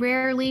 they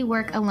rarely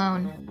work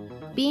alone.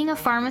 Being a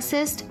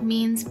pharmacist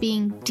means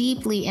being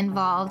deeply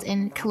involved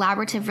in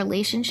collaborative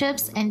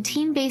relationships and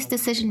team-based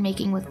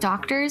decision-making with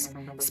doctors,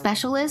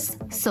 specialists,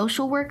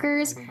 social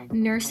workers,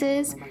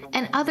 nurses,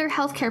 and other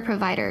healthcare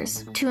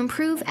providers. To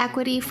improve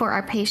equity for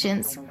our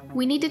patients,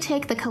 we need to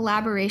take the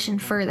collaboration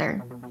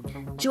further.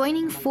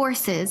 Joining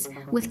forces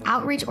with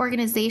outreach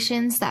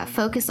organizations that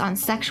focus on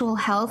sexual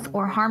health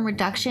or harm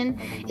reduction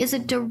is a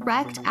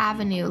direct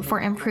avenue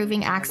for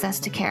improving access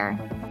to care.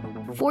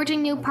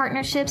 Forging new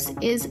partnerships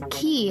is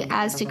key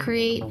as to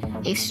create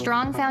a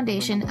strong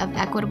foundation of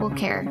equitable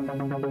care.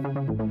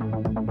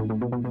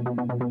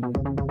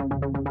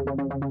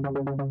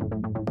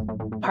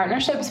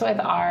 Partnerships with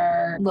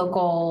our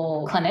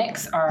local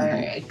clinics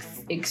are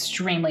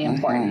extremely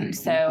important.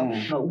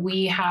 So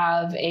we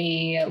have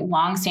a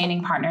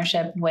long-standing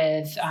partnership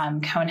with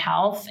Cone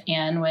Health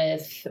and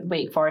with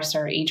Wake Forest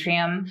or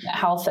Atrium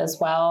Health as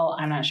well.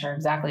 I'm not sure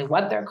exactly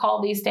what they're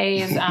called these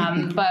days,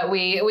 but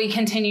we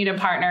continue to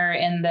partner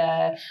in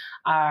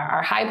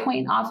our High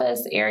Point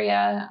office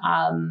area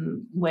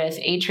with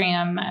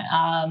Atrium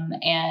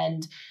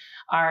and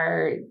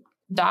our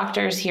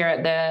doctors here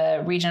at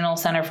the Regional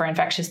Center for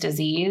Infectious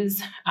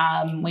Disease.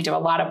 We do a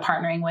lot of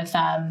partnering with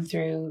them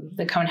through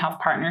the Cone Health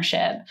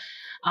Partnership.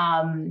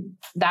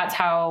 That's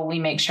how we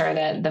make sure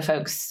that the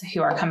folks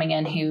who are coming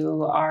in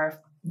who are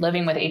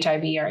living with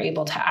HIV are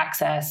able to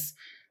access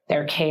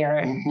their care.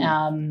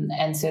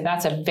 And so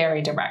that's a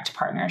very direct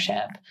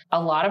partnership.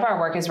 A lot of our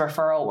work is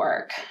referral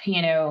work.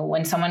 You know,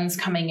 when someone's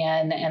coming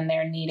in and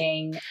they're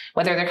needing,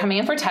 whether they're coming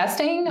in for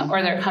testing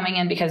or they're coming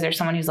in because there's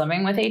someone who's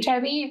living with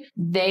HIV,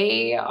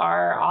 they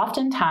are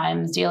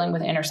oftentimes dealing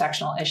with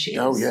intersectional issues.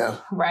 Oh, yeah.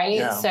 Right?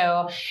 Yeah.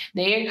 So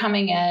they are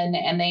coming in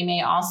and they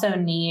may also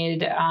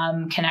need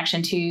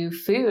connection to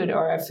food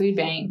or a food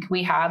bank.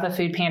 We have a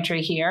food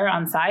pantry here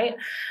on site,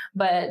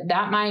 but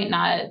that might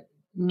not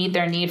meet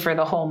their need for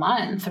the whole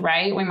month,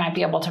 right? We might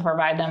be able to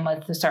provide them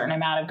with a certain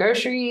amount of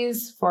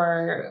groceries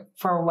for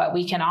what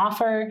we can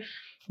offer,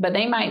 but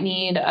they might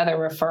need other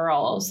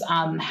referrals.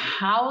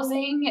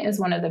 Housing is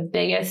one of the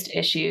biggest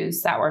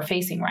issues that we're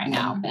facing right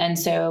now. And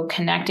so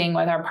connecting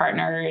with our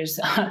partners,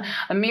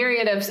 a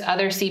myriad of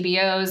other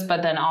CBOs,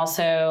 but then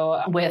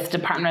also with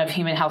Department of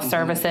Human Health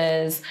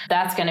Services,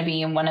 that's going to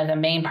be one of the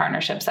main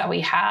partnerships that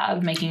we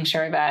have, making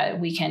sure that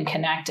we can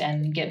connect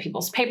and get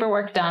people's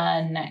paperwork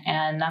done.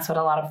 And that's what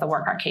a lot of the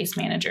work our case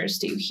managers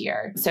do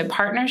here. So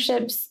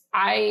partnerships,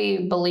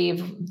 I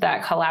believe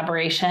that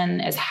collaboration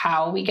is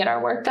how we get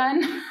our work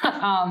done.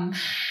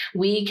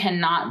 We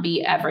cannot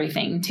be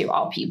everything to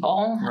all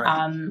people.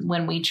 Right.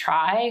 When we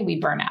try, we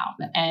burn out.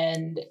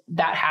 And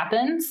that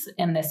happens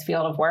in this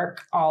field of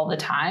work all the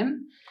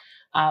time.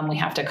 We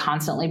have to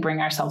constantly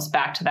bring ourselves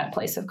back to that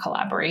place of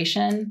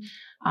collaboration,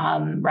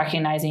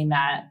 recognizing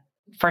that,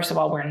 first of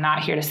all, we're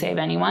not here to save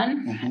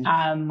anyone.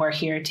 We're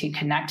here to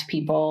connect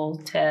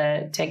people,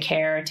 to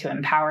care, to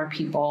empower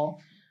people.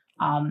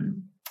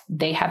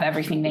 They have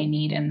everything they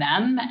need in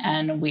them,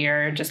 and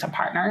we're just a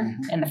partner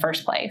in the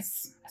first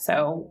place.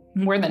 So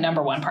we're the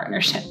number one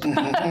partnership.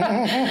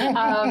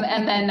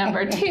 And then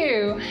number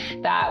two,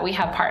 that we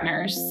have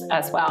partners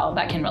as well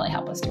that can really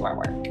help us do our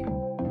work.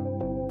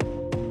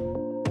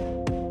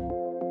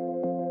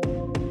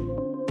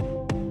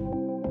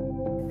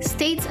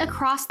 States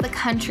across the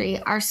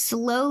country are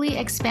slowly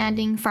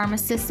expanding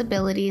pharmacists'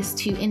 abilities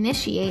to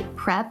initiate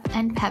PrEP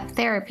and PEP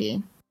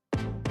therapy.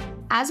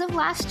 As of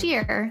last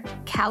year,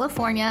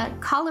 California,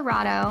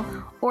 Colorado,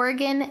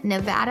 Oregon,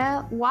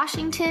 Nevada,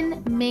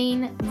 Washington,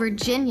 Maine,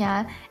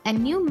 Virginia,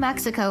 and New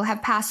Mexico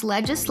have passed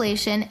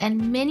legislation,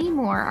 and many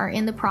more are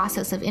in the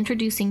process of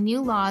introducing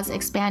new laws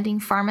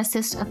expanding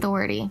pharmacist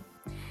authority.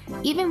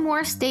 Even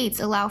more states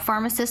allow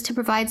pharmacists to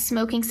provide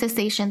smoking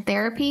cessation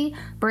therapy,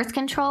 birth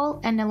control,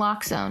 and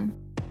naloxone.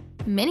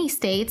 Many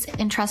states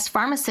entrust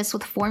pharmacists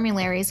with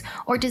formularies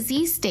or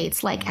disease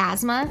states like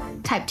asthma,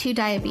 type 2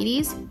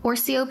 diabetes, or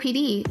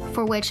COPD,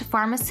 for which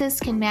pharmacists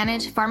can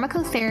manage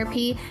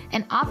pharmacotherapy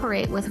and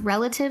operate with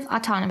relative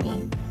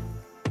autonomy.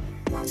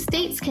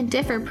 States can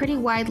differ pretty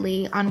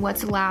widely on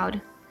what's allowed.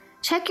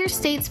 Check your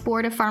state's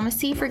Board of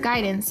Pharmacy for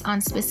guidance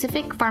on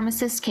specific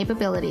pharmacist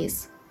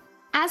capabilities.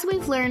 As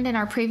we've learned in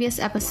our previous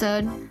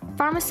episode,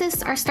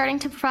 pharmacists are starting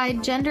to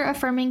provide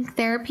gender-affirming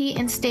therapy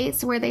in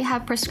states where they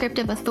have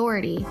prescriptive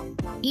authority,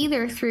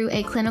 either through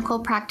a clinical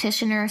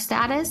practitioner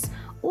status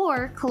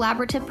or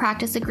collaborative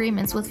practice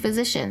agreements with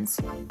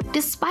physicians.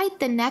 Despite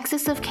the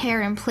nexus of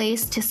care in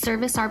place to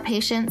service our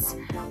patients,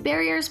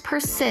 barriers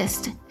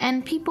persist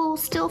and people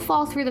still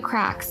fall through the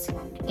cracks.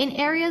 In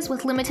areas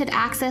with limited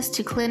access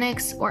to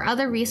clinics or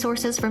other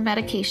resources for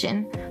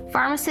medication,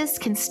 pharmacists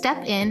can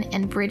step in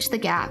and bridge the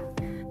gap.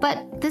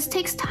 But this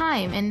takes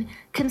time and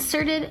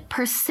concerted,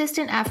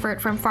 persistent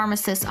effort from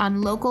pharmacists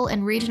on local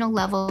and regional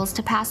levels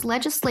to pass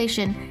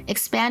legislation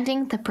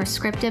expanding the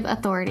prescriptive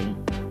authority.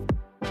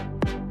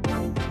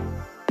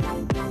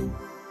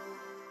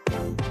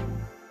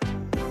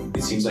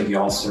 it seems like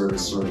y'all serve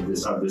as sort of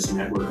this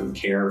network of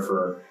care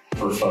for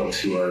folks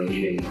who are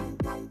needing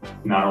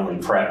not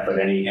only PrEP, but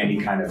any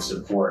kind of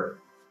support.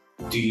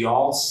 Do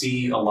y'all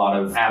see a lot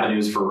of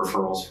avenues for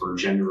referrals for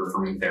gender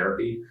affirming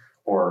therapy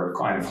or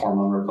kind of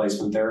hormone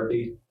replacement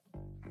therapy?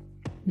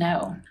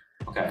 No.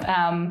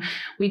 Okay.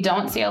 We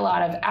don't see a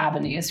lot of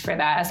avenues for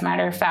that. As a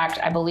matter of fact,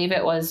 I believe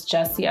it was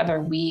just the other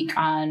week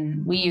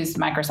we used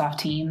Microsoft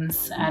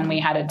Teams, and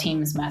we had a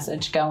Teams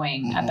message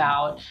going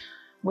about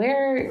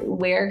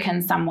where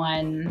can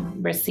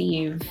someone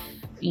receive,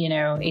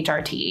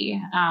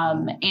 HRT.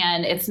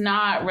 And it's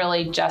not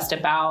really just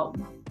about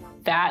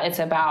that. It's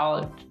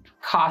about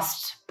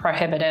cost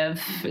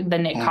prohibitive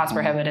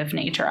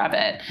nature of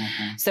it.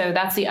 So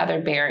that's the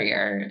other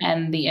barrier,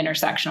 and the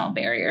intersectional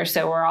barrier.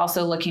 So we're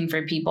also looking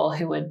for people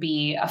who would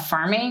be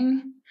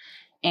affirming.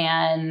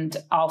 And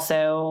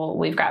also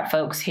we've got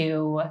folks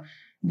who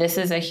this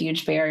is a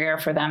huge barrier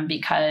for them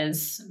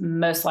because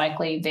most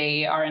likely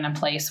they are in a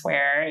place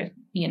where,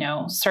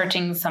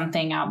 searching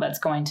something out that's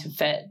going to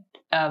fit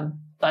a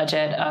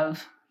budget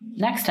of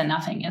next to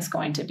nothing is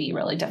going to be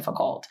really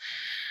difficult.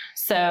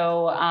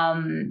 So,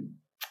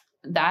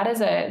 that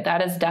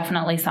is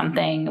definitely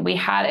something. We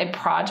had a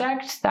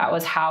project that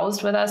was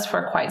housed with us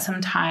for quite some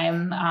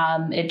time.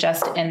 It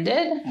just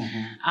ended,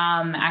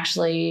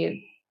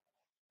 actually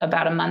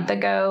about a month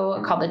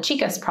ago, called the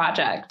Chicas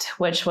Project,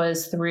 which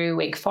was through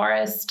Wake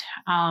Forest.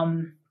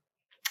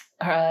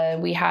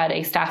 We had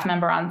a staff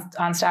member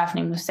on staff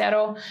named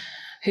Lucero,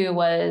 who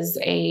was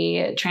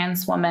a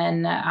trans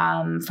woman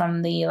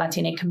from the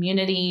Latina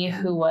community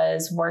who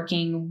was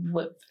working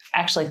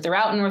actually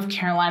throughout North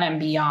Carolina and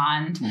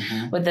beyond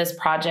with this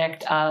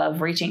project of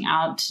reaching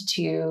out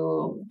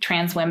to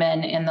trans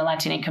women in the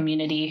Latina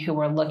community who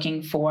were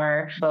looking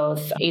for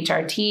both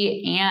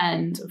HRT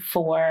and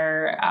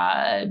for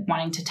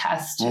wanting to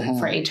test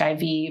for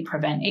HIV,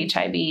 prevent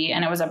HIV.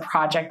 And it was a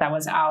project that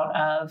was out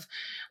of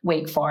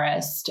Wake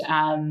Forest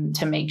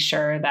to make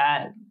sure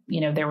that,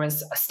 there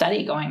was a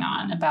study going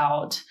on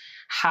about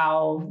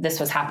how this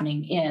was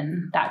happening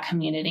in that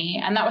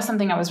community. And that was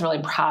something I was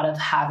really proud of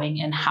having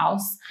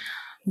in-house.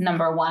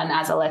 Number one,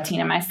 as a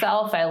Latina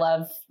myself, I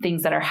love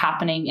things that are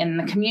happening in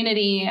the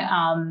community.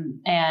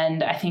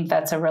 And I think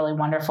that's a really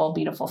wonderful,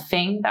 beautiful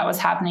thing that was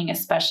happening,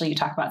 especially you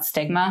talk about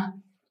stigma,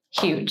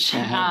 huge.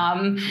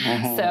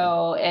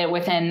 So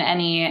within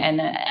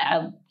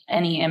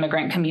any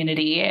immigrant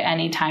community,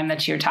 anytime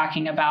that you're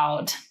talking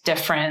about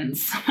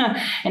difference,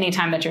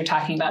 anytime that you're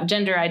talking about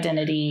gender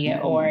identity,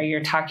 or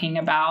you're talking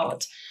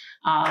about,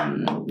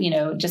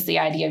 just the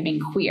idea of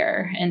being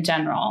queer in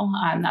general,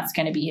 that's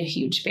going to be a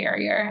huge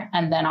barrier.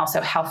 And then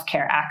also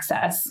healthcare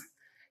access,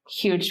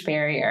 huge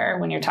barrier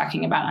when you're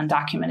talking about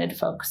undocumented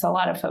folks, a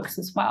lot of folks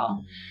as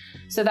well.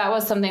 So that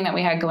was something that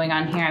we had going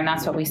on here. And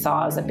that's what we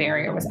saw as a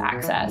barrier, was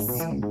access.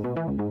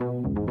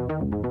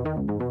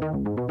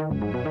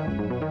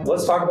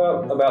 Let's talk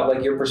about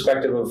like your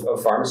perspective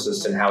of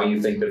pharmacists and how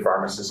you think that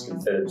pharmacists can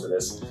fit into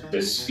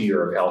this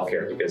sphere of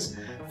healthcare, because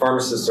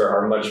pharmacists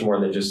are much more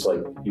than just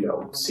like,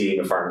 seeing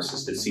a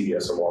pharmacist at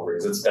CVS or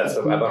Walgreens. That's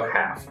about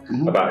half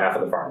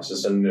of the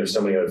pharmacists. And there's so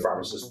many other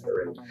pharmacists that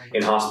are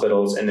in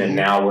hospitals. And then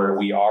now where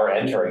we are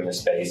entering the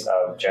space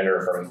of gender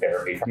affirming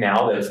therapy,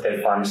 now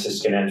that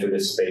pharmacists can enter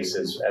this space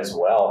as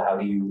well, how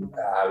do you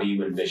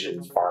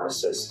envision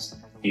pharmacists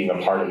being a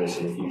part of this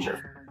in the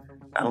future?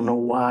 I don't know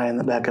why in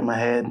the back of my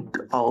head,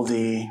 all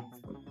the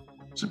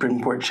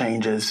Supreme Court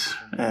changes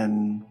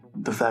and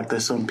the fact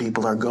that some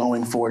people are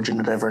going for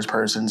gender diverse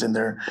persons in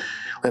their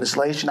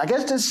legislation. I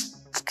guess just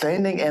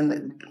standing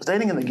in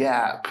the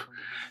gap,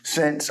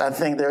 since I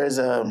think there is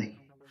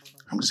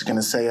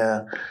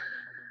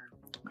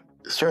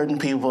certain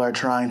people are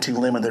trying to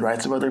limit the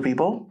rights of other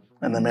people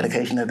and the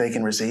medication that they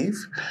can receive.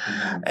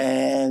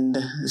 And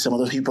some of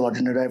those people are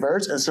gender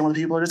diverse, and some of the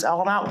people are just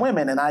all out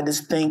women. And I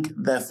just think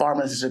that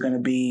pharmacists are going to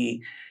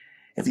be,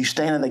 if you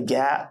stand in the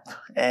gap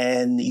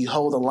and you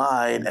hold the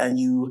line and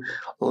you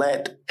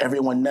let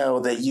everyone know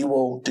that you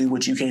will do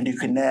what you can to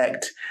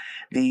connect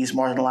these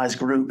marginalized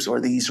groups or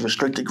these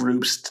restricted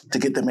groups to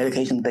get the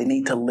medication that they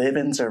need to live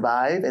and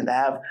survive and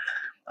have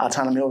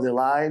autonomy over their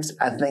lives,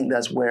 I think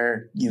that's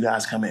where you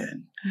guys come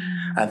in.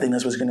 I think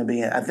that's what's going to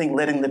be. I think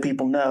letting the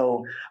people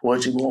know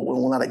what you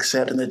will not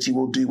accept, and that you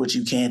will do what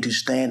you can to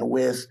stand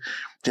with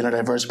gender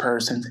diverse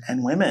persons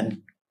and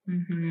women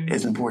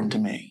is important to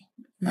me.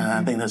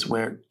 I think that's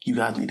where you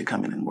guys need to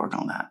come in and work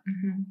on that.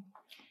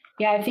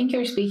 Yeah, I think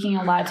you're speaking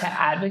a lot to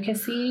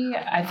advocacy.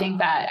 I think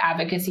that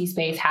advocacy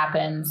space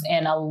happens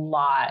in a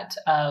lot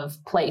of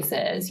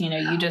places.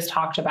 You just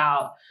talked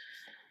about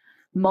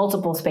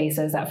multiple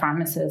spaces that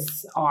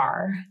pharmacists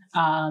are.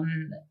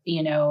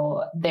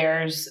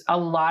 There's a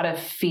lot of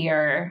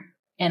fear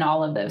in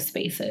all of those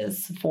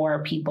spaces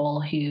for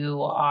people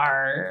who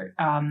are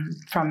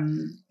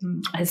from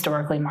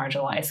historically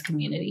marginalized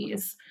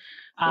communities.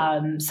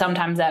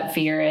 Sometimes that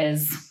fear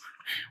is,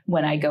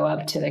 when I go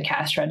up to the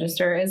cash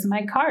register, is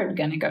my card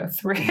going to go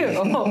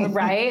through,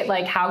 right?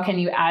 Like, how can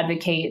you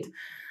advocate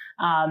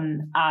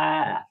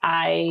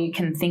I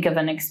can think of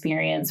an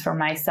experience for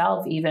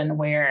myself, even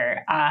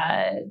where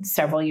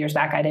several years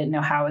back, I didn't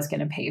know how I was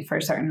going to pay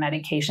for certain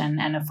medication,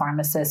 and a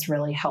pharmacist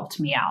really helped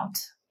me out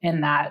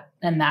in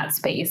that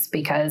space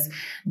because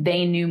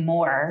they knew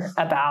more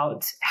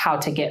about how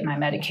to get my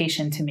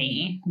medication to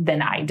me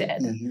than I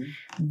did. Mm-hmm.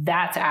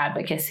 That's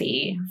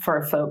advocacy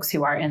for folks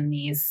who are in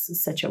these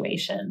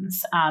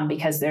situations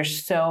because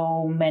there's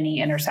so many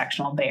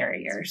intersectional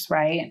barriers,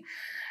 right?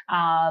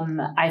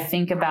 I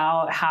think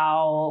about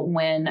how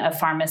when a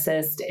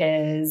pharmacist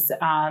is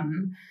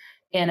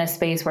in a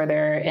space where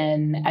they're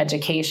in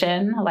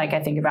education, like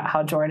I think about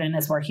how Jordan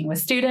is working with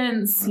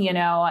students,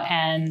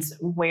 and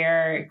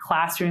where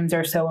classrooms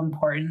are so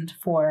important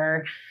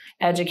for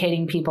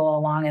educating people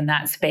along in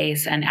that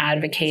space and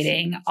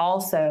advocating.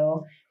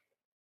 Also,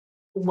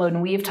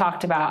 when we've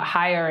talked about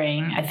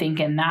hiring, I think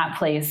in that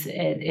place,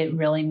 it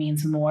really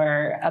means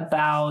more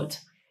about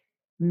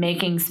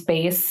making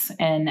space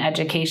and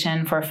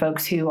education for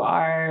folks who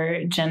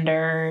are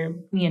gender,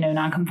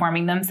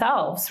 nonconforming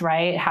themselves,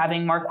 right?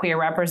 Having more queer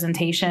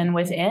representation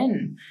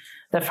within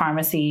the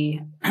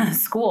pharmacy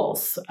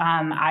schools.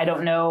 I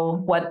don't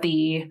know what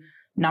the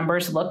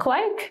numbers look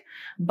like,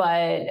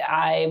 but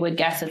I would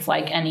guess it's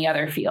like any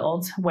other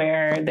field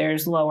where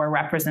there's lower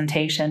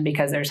representation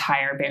because there's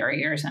higher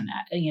barriers and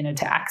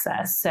to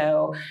access.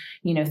 So,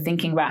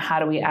 thinking about how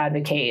do we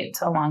advocate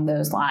along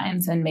those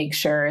lines and make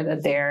sure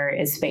that there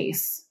is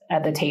space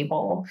at the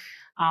table.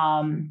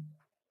 I'm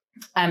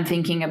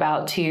thinking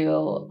about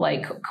too,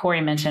 like Corey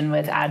mentioned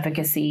with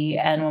advocacy,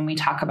 and when we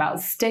talk about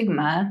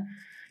stigma,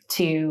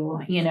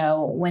 to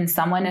when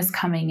someone is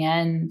coming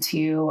in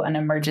to an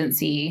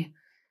emergency.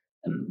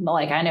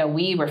 Like I know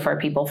we refer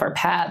people for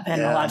PEP,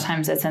 and a lot of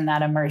times it's in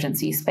that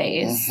emergency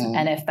space. Mm-hmm.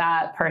 And if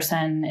that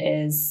person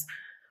is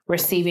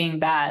receiving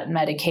that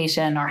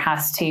medication or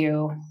has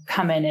to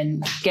come in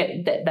and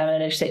get that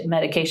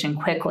medication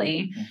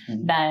quickly,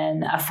 mm-hmm.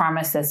 then a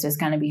pharmacist is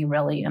going to be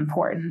really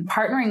important.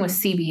 Partnering with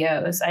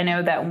CBOs. I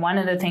know that one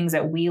of the things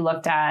that we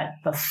looked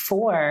at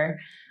before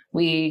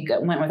we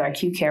went with our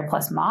Q Care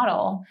Plus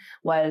model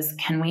was,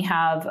 can we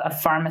have a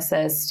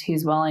pharmacist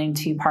who's willing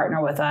to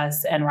partner with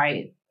us and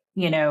write,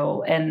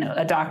 and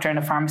a doctor and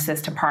a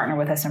pharmacist to partner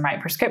with us and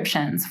write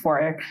prescriptions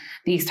for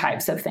these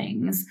types of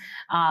things.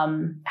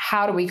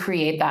 How do we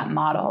create that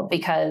model?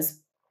 Because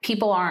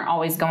people aren't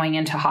always going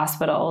into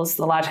hospitals.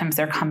 A lot of times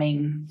they're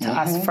coming to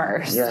us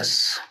first.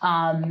 Yes.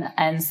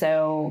 And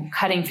so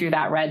cutting through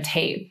that red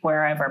tape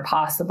wherever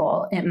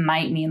possible, it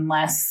might mean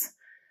less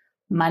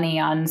money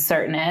on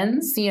certain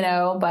ends,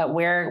 but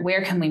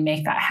where can we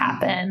make that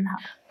happen?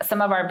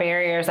 Some of our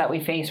barriers that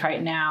we face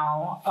right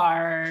now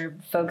are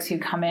folks who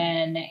come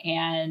in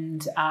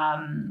and,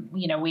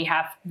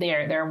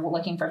 they're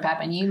looking for PEP,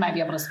 and you might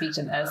be able to speak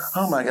to this.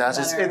 Oh my gosh,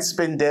 it's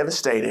been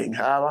devastating.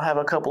 I have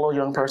a couple of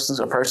young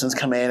persons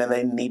come in and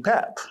they need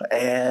PEP,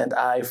 and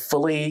I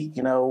fully,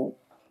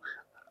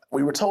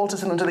 we were told to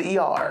send them to the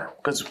ER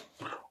because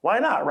why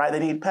not, right? They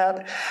need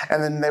PEP.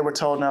 And then they were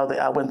told, no,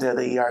 I went there,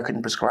 the ER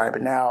couldn't prescribe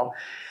it. Now,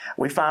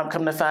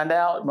 come to find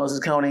out,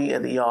 Moses County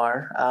at the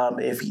ER,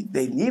 if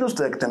they needle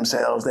stick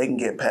themselves, they can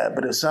get PEP.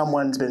 But if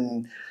someone's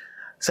been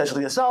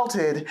sexually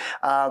assaulted,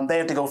 they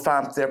have to go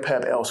find their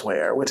PEP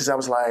elsewhere, I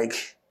was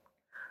like,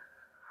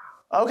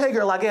 okay,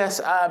 girl, I guess.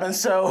 And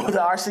so the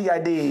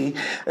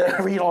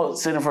RCID, Regional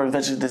Center for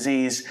Infectious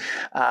Disease,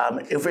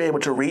 if we're able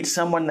to reach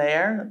someone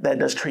there that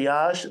does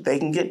triage, they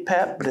can get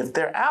PEP. But if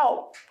they're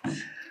out,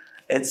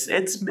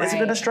 it's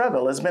been a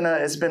struggle. It's been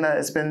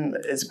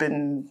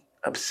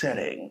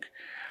upsetting.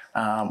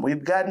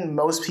 We've gotten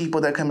most people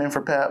that come in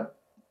for PEP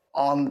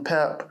on the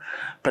PEP,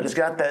 but it's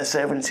got that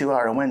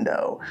 72-hour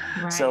window.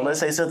 Right. So let's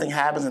say something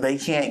happens and they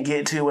can't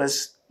get to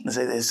us. Let's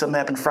say something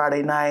happened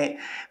Friday night,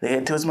 they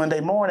get to us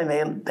Monday morning. They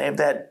have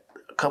that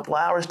couple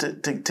hours to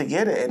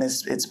get it, and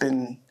it's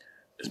been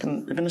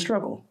a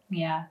struggle.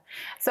 Yeah.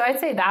 So I'd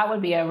say that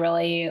would be a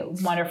really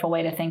wonderful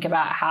way to think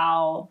about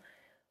how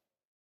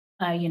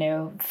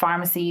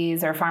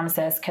pharmacies or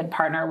pharmacists could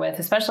partner with,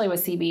 especially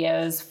with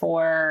CBOs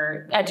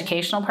for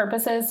educational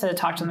purposes, to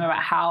talk to them about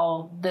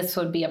how this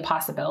would be a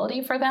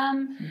possibility for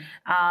them.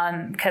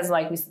 Because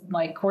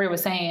like Corey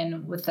was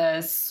saying, with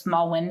a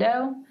small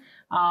window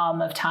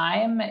of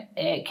time,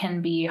 it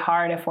can be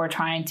hard if we're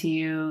trying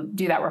to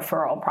do that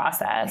referral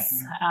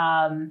process.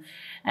 And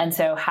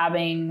so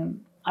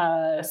having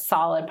a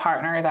solid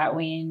partner that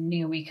we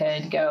knew we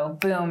could go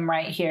boom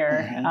right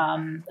here,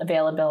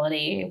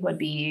 availability would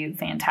be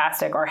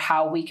fantastic, or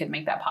how we could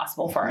make that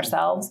possible for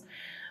ourselves.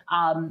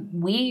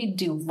 We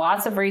do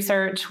lots of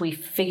research. We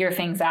figure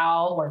things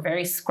out. We're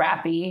very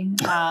scrappy,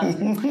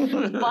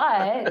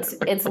 but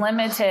it's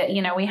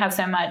limited. We have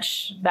so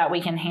much that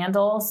we can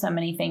handle, so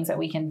many things that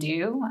we can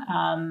do.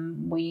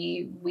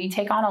 We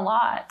take on a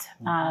lot,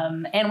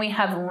 and we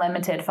have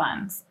limited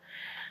funds.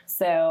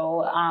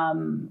 So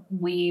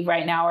we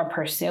right now are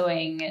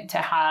pursuing to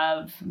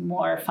have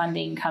more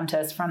funding come to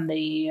us from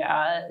the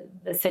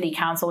city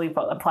council. We've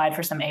applied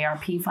for some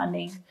ARP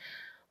funding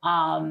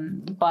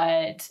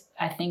But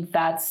I think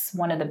that's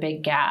one of the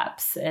big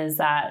gaps is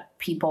that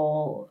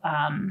people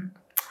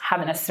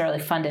haven't necessarily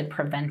funded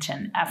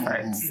prevention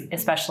efforts,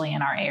 especially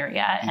in our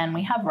area. And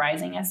we have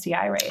rising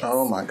STI rates.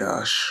 Oh my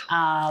gosh.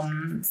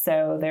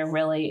 So they're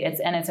really,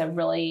 it's a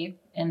really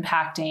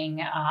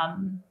impacting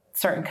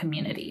certain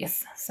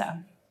communities.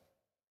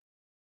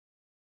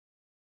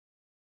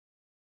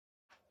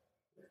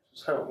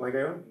 So, like,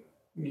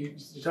 you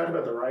talked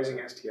about the rising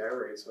STI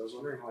rates. I was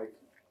wondering, like,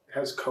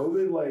 has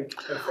COVID, like,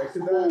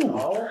 affected that at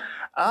all?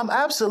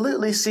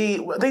 Absolutely. See,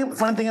 the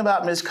funny thing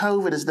about Miss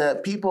COVID is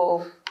that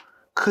people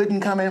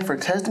couldn't come in for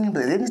testing,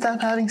 but they didn't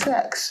stop having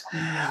sex.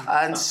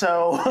 And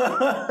so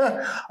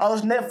all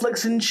those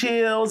Netflix and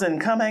chills and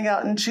come hang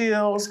out and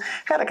chills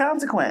had a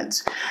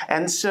consequence.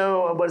 And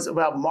so it was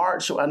about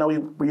March. I know we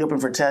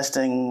reopened for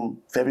testing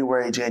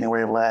February,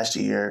 January of last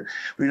year.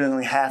 We were doing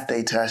only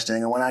half-day testing.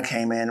 And when I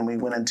came in, we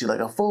went into like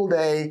a full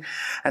day.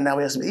 And now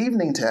we have some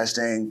evening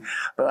testing.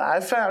 But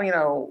I found,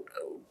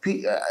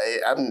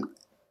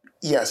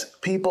 yes,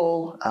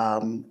 people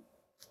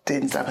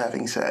didn't stop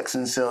having sex.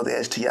 And so the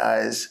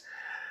STIs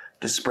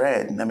just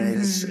spread. I mean,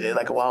 it's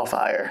like a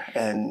wildfire.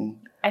 And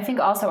I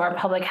think also our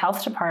public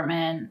health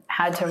department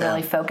had to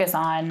really focus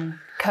on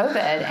COVID,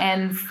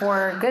 and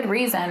for good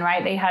reason,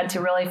 right? They had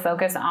to really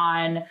focus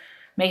on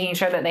making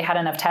sure that they had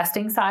enough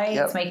testing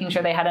sites, making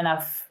sure they had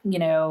enough,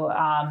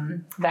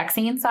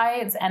 vaccine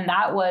sites. And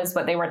that was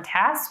what they were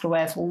tasked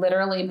with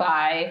literally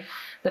by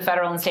the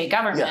federal and state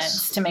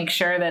governments to make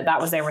sure that that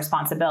was their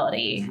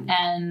responsibility.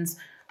 And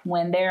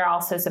when they're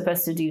also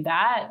supposed to do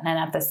that and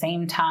at the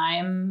same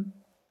time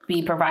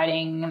be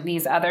providing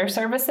these other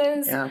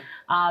services.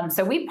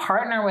 So we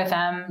partner with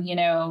them,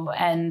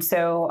 and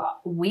so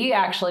we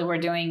actually were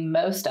doing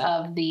most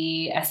of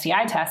the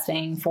STI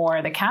testing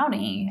for the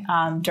county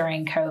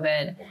during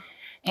COVID.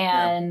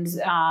 And,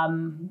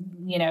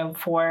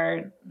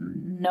 for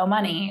no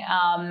money.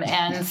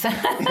 And so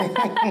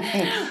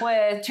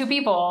with two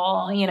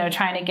people,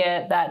 trying to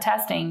get that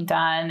testing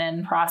done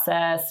and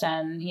processed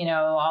and,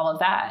 all of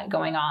that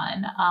going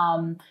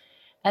on.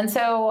 And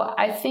so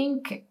I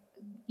think,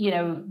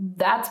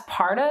 that's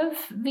part of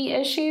the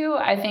issue.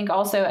 I think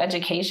also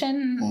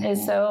education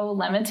is so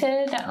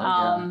limited.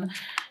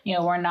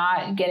 We're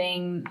not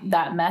getting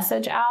that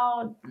message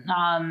out.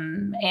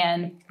 And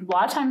a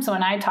lot of times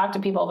when I talk to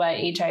people about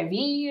HIV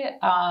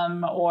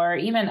or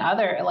even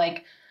other,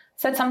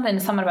 said something to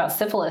someone about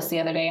syphilis the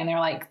other day, and they were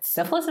like,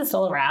 syphilis is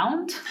still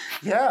around?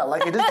 Yeah,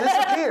 like it just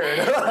disappeared.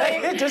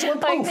 It just went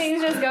poof.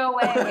 Things just go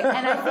away.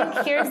 And I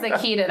think here's the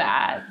key to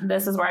that.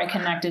 This is where I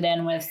connected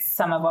in with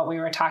some of what we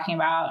were talking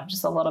about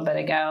just a little bit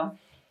ago.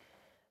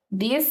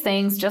 These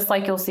things, just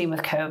like you'll see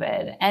with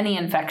COVID, any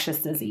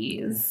infectious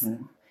disease,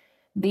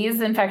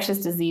 these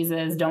infectious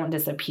diseases don't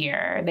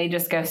disappear. They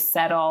just go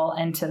settle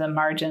into the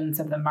margins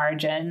of the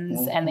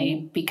margins, and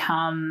they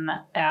become,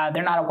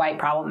 they're not a white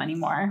problem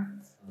anymore.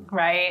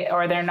 Right?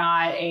 Or they're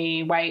not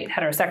a white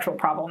heterosexual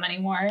problem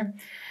anymore.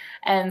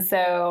 And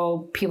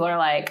so people are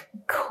like,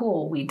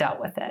 cool, we dealt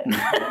with it.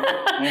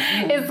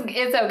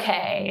 It's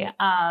okay.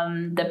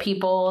 The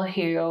people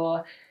who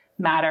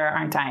matter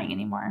aren't dying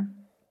anymore.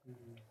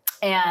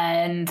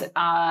 And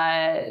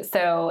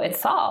so it's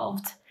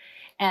solved.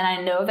 And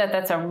I know that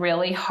that's a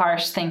really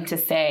harsh thing to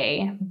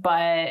say,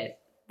 but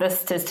the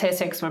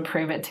statistics would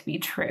prove it to be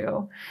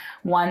true.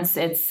 Once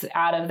it's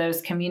out of those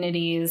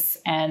communities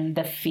and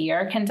the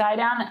fear can die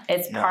down,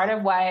 it's part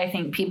of why I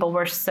think people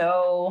were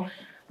so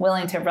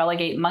willing to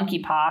relegate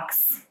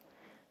monkeypox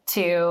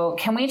to,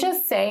 can we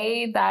just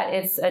say that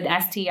it's an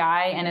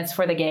STI and it's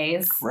for the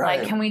gays? Right.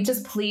 Like, can we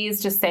just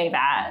please just say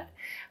that?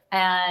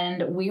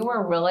 And we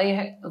were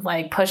really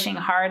pushing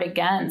hard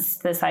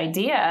against this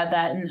idea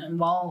that,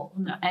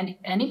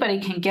 anybody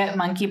can get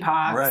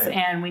monkeypox,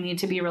 and we need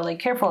to be really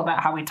careful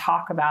about how we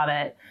talk about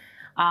it.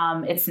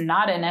 It's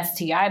not an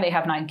STI. They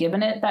have not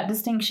given it that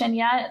distinction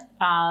yet.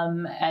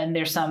 And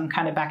there's some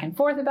kind of back and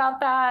forth about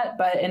that.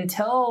 But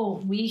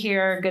until we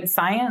hear good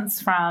science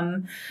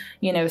from,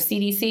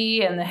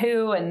 CDC and the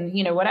WHO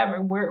and,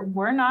 whatever,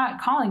 we're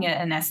not calling it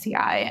an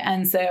STI.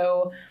 And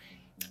so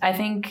I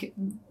think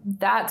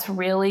that's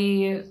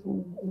really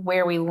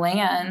where we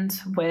land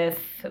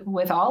with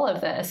all of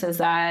this, is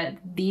that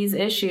these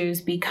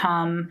issues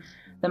become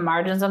the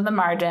margins of the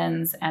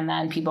margins, and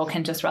then people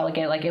can just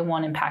relegate, it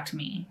won't impact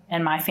me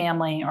and my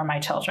family or my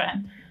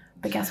children.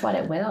 But guess what?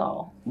 It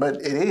will.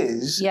 But it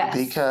is,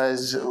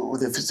 because the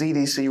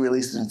CDC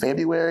released in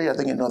February, I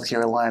think in North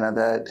Carolina,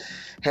 that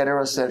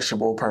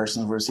heterosexual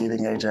persons were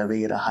receiving HIV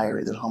at a higher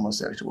rate than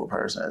homosexual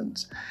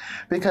persons.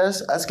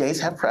 Because us gays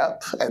have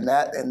PrEP, and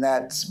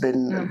that's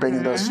been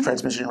bringing those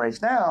transmission rates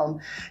down.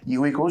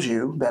 U equals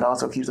U, that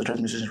also keeps the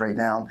transmission rate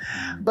down.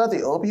 But the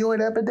opioid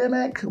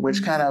epidemic,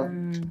 which kind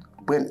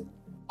of went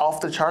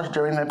off the charts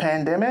during the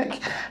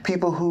pandemic,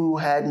 people who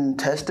hadn't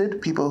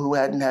tested, people who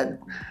hadn't had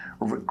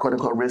quote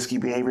unquote risky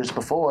behaviors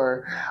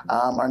before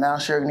are now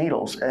sharing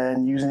needles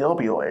and using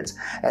opioids.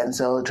 And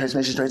so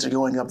transmission rates are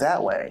going up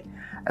that way.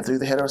 through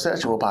the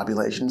heterosexual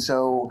population.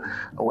 So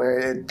where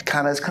it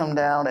kind of has come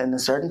down in a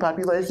certain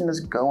population, it's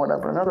going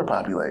up in another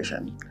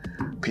population.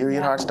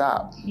 Period, hard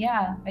stop.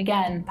 Yeah,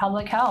 again,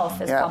 public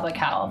health is public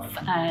health.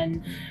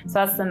 And so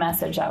that's the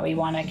message that we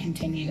want to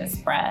continue to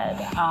spread,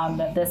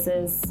 that this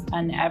is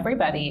an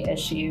everybody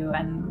issue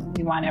and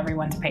we want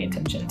everyone to pay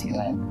attention to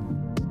it.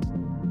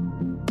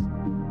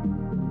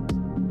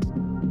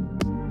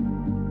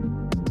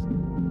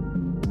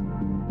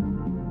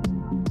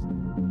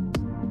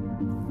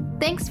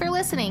 Thanks for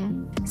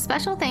listening.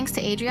 Special thanks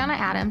to Adriana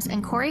Adams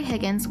and Corey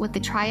Higgins with the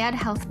Triad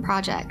Health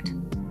Project.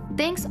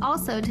 Thanks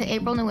also to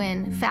April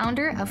Nguyen,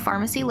 founder of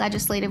Pharmacy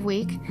Legislative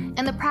Week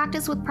and the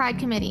Practice with Pride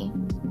Committee.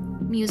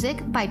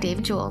 Music by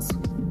David Jules.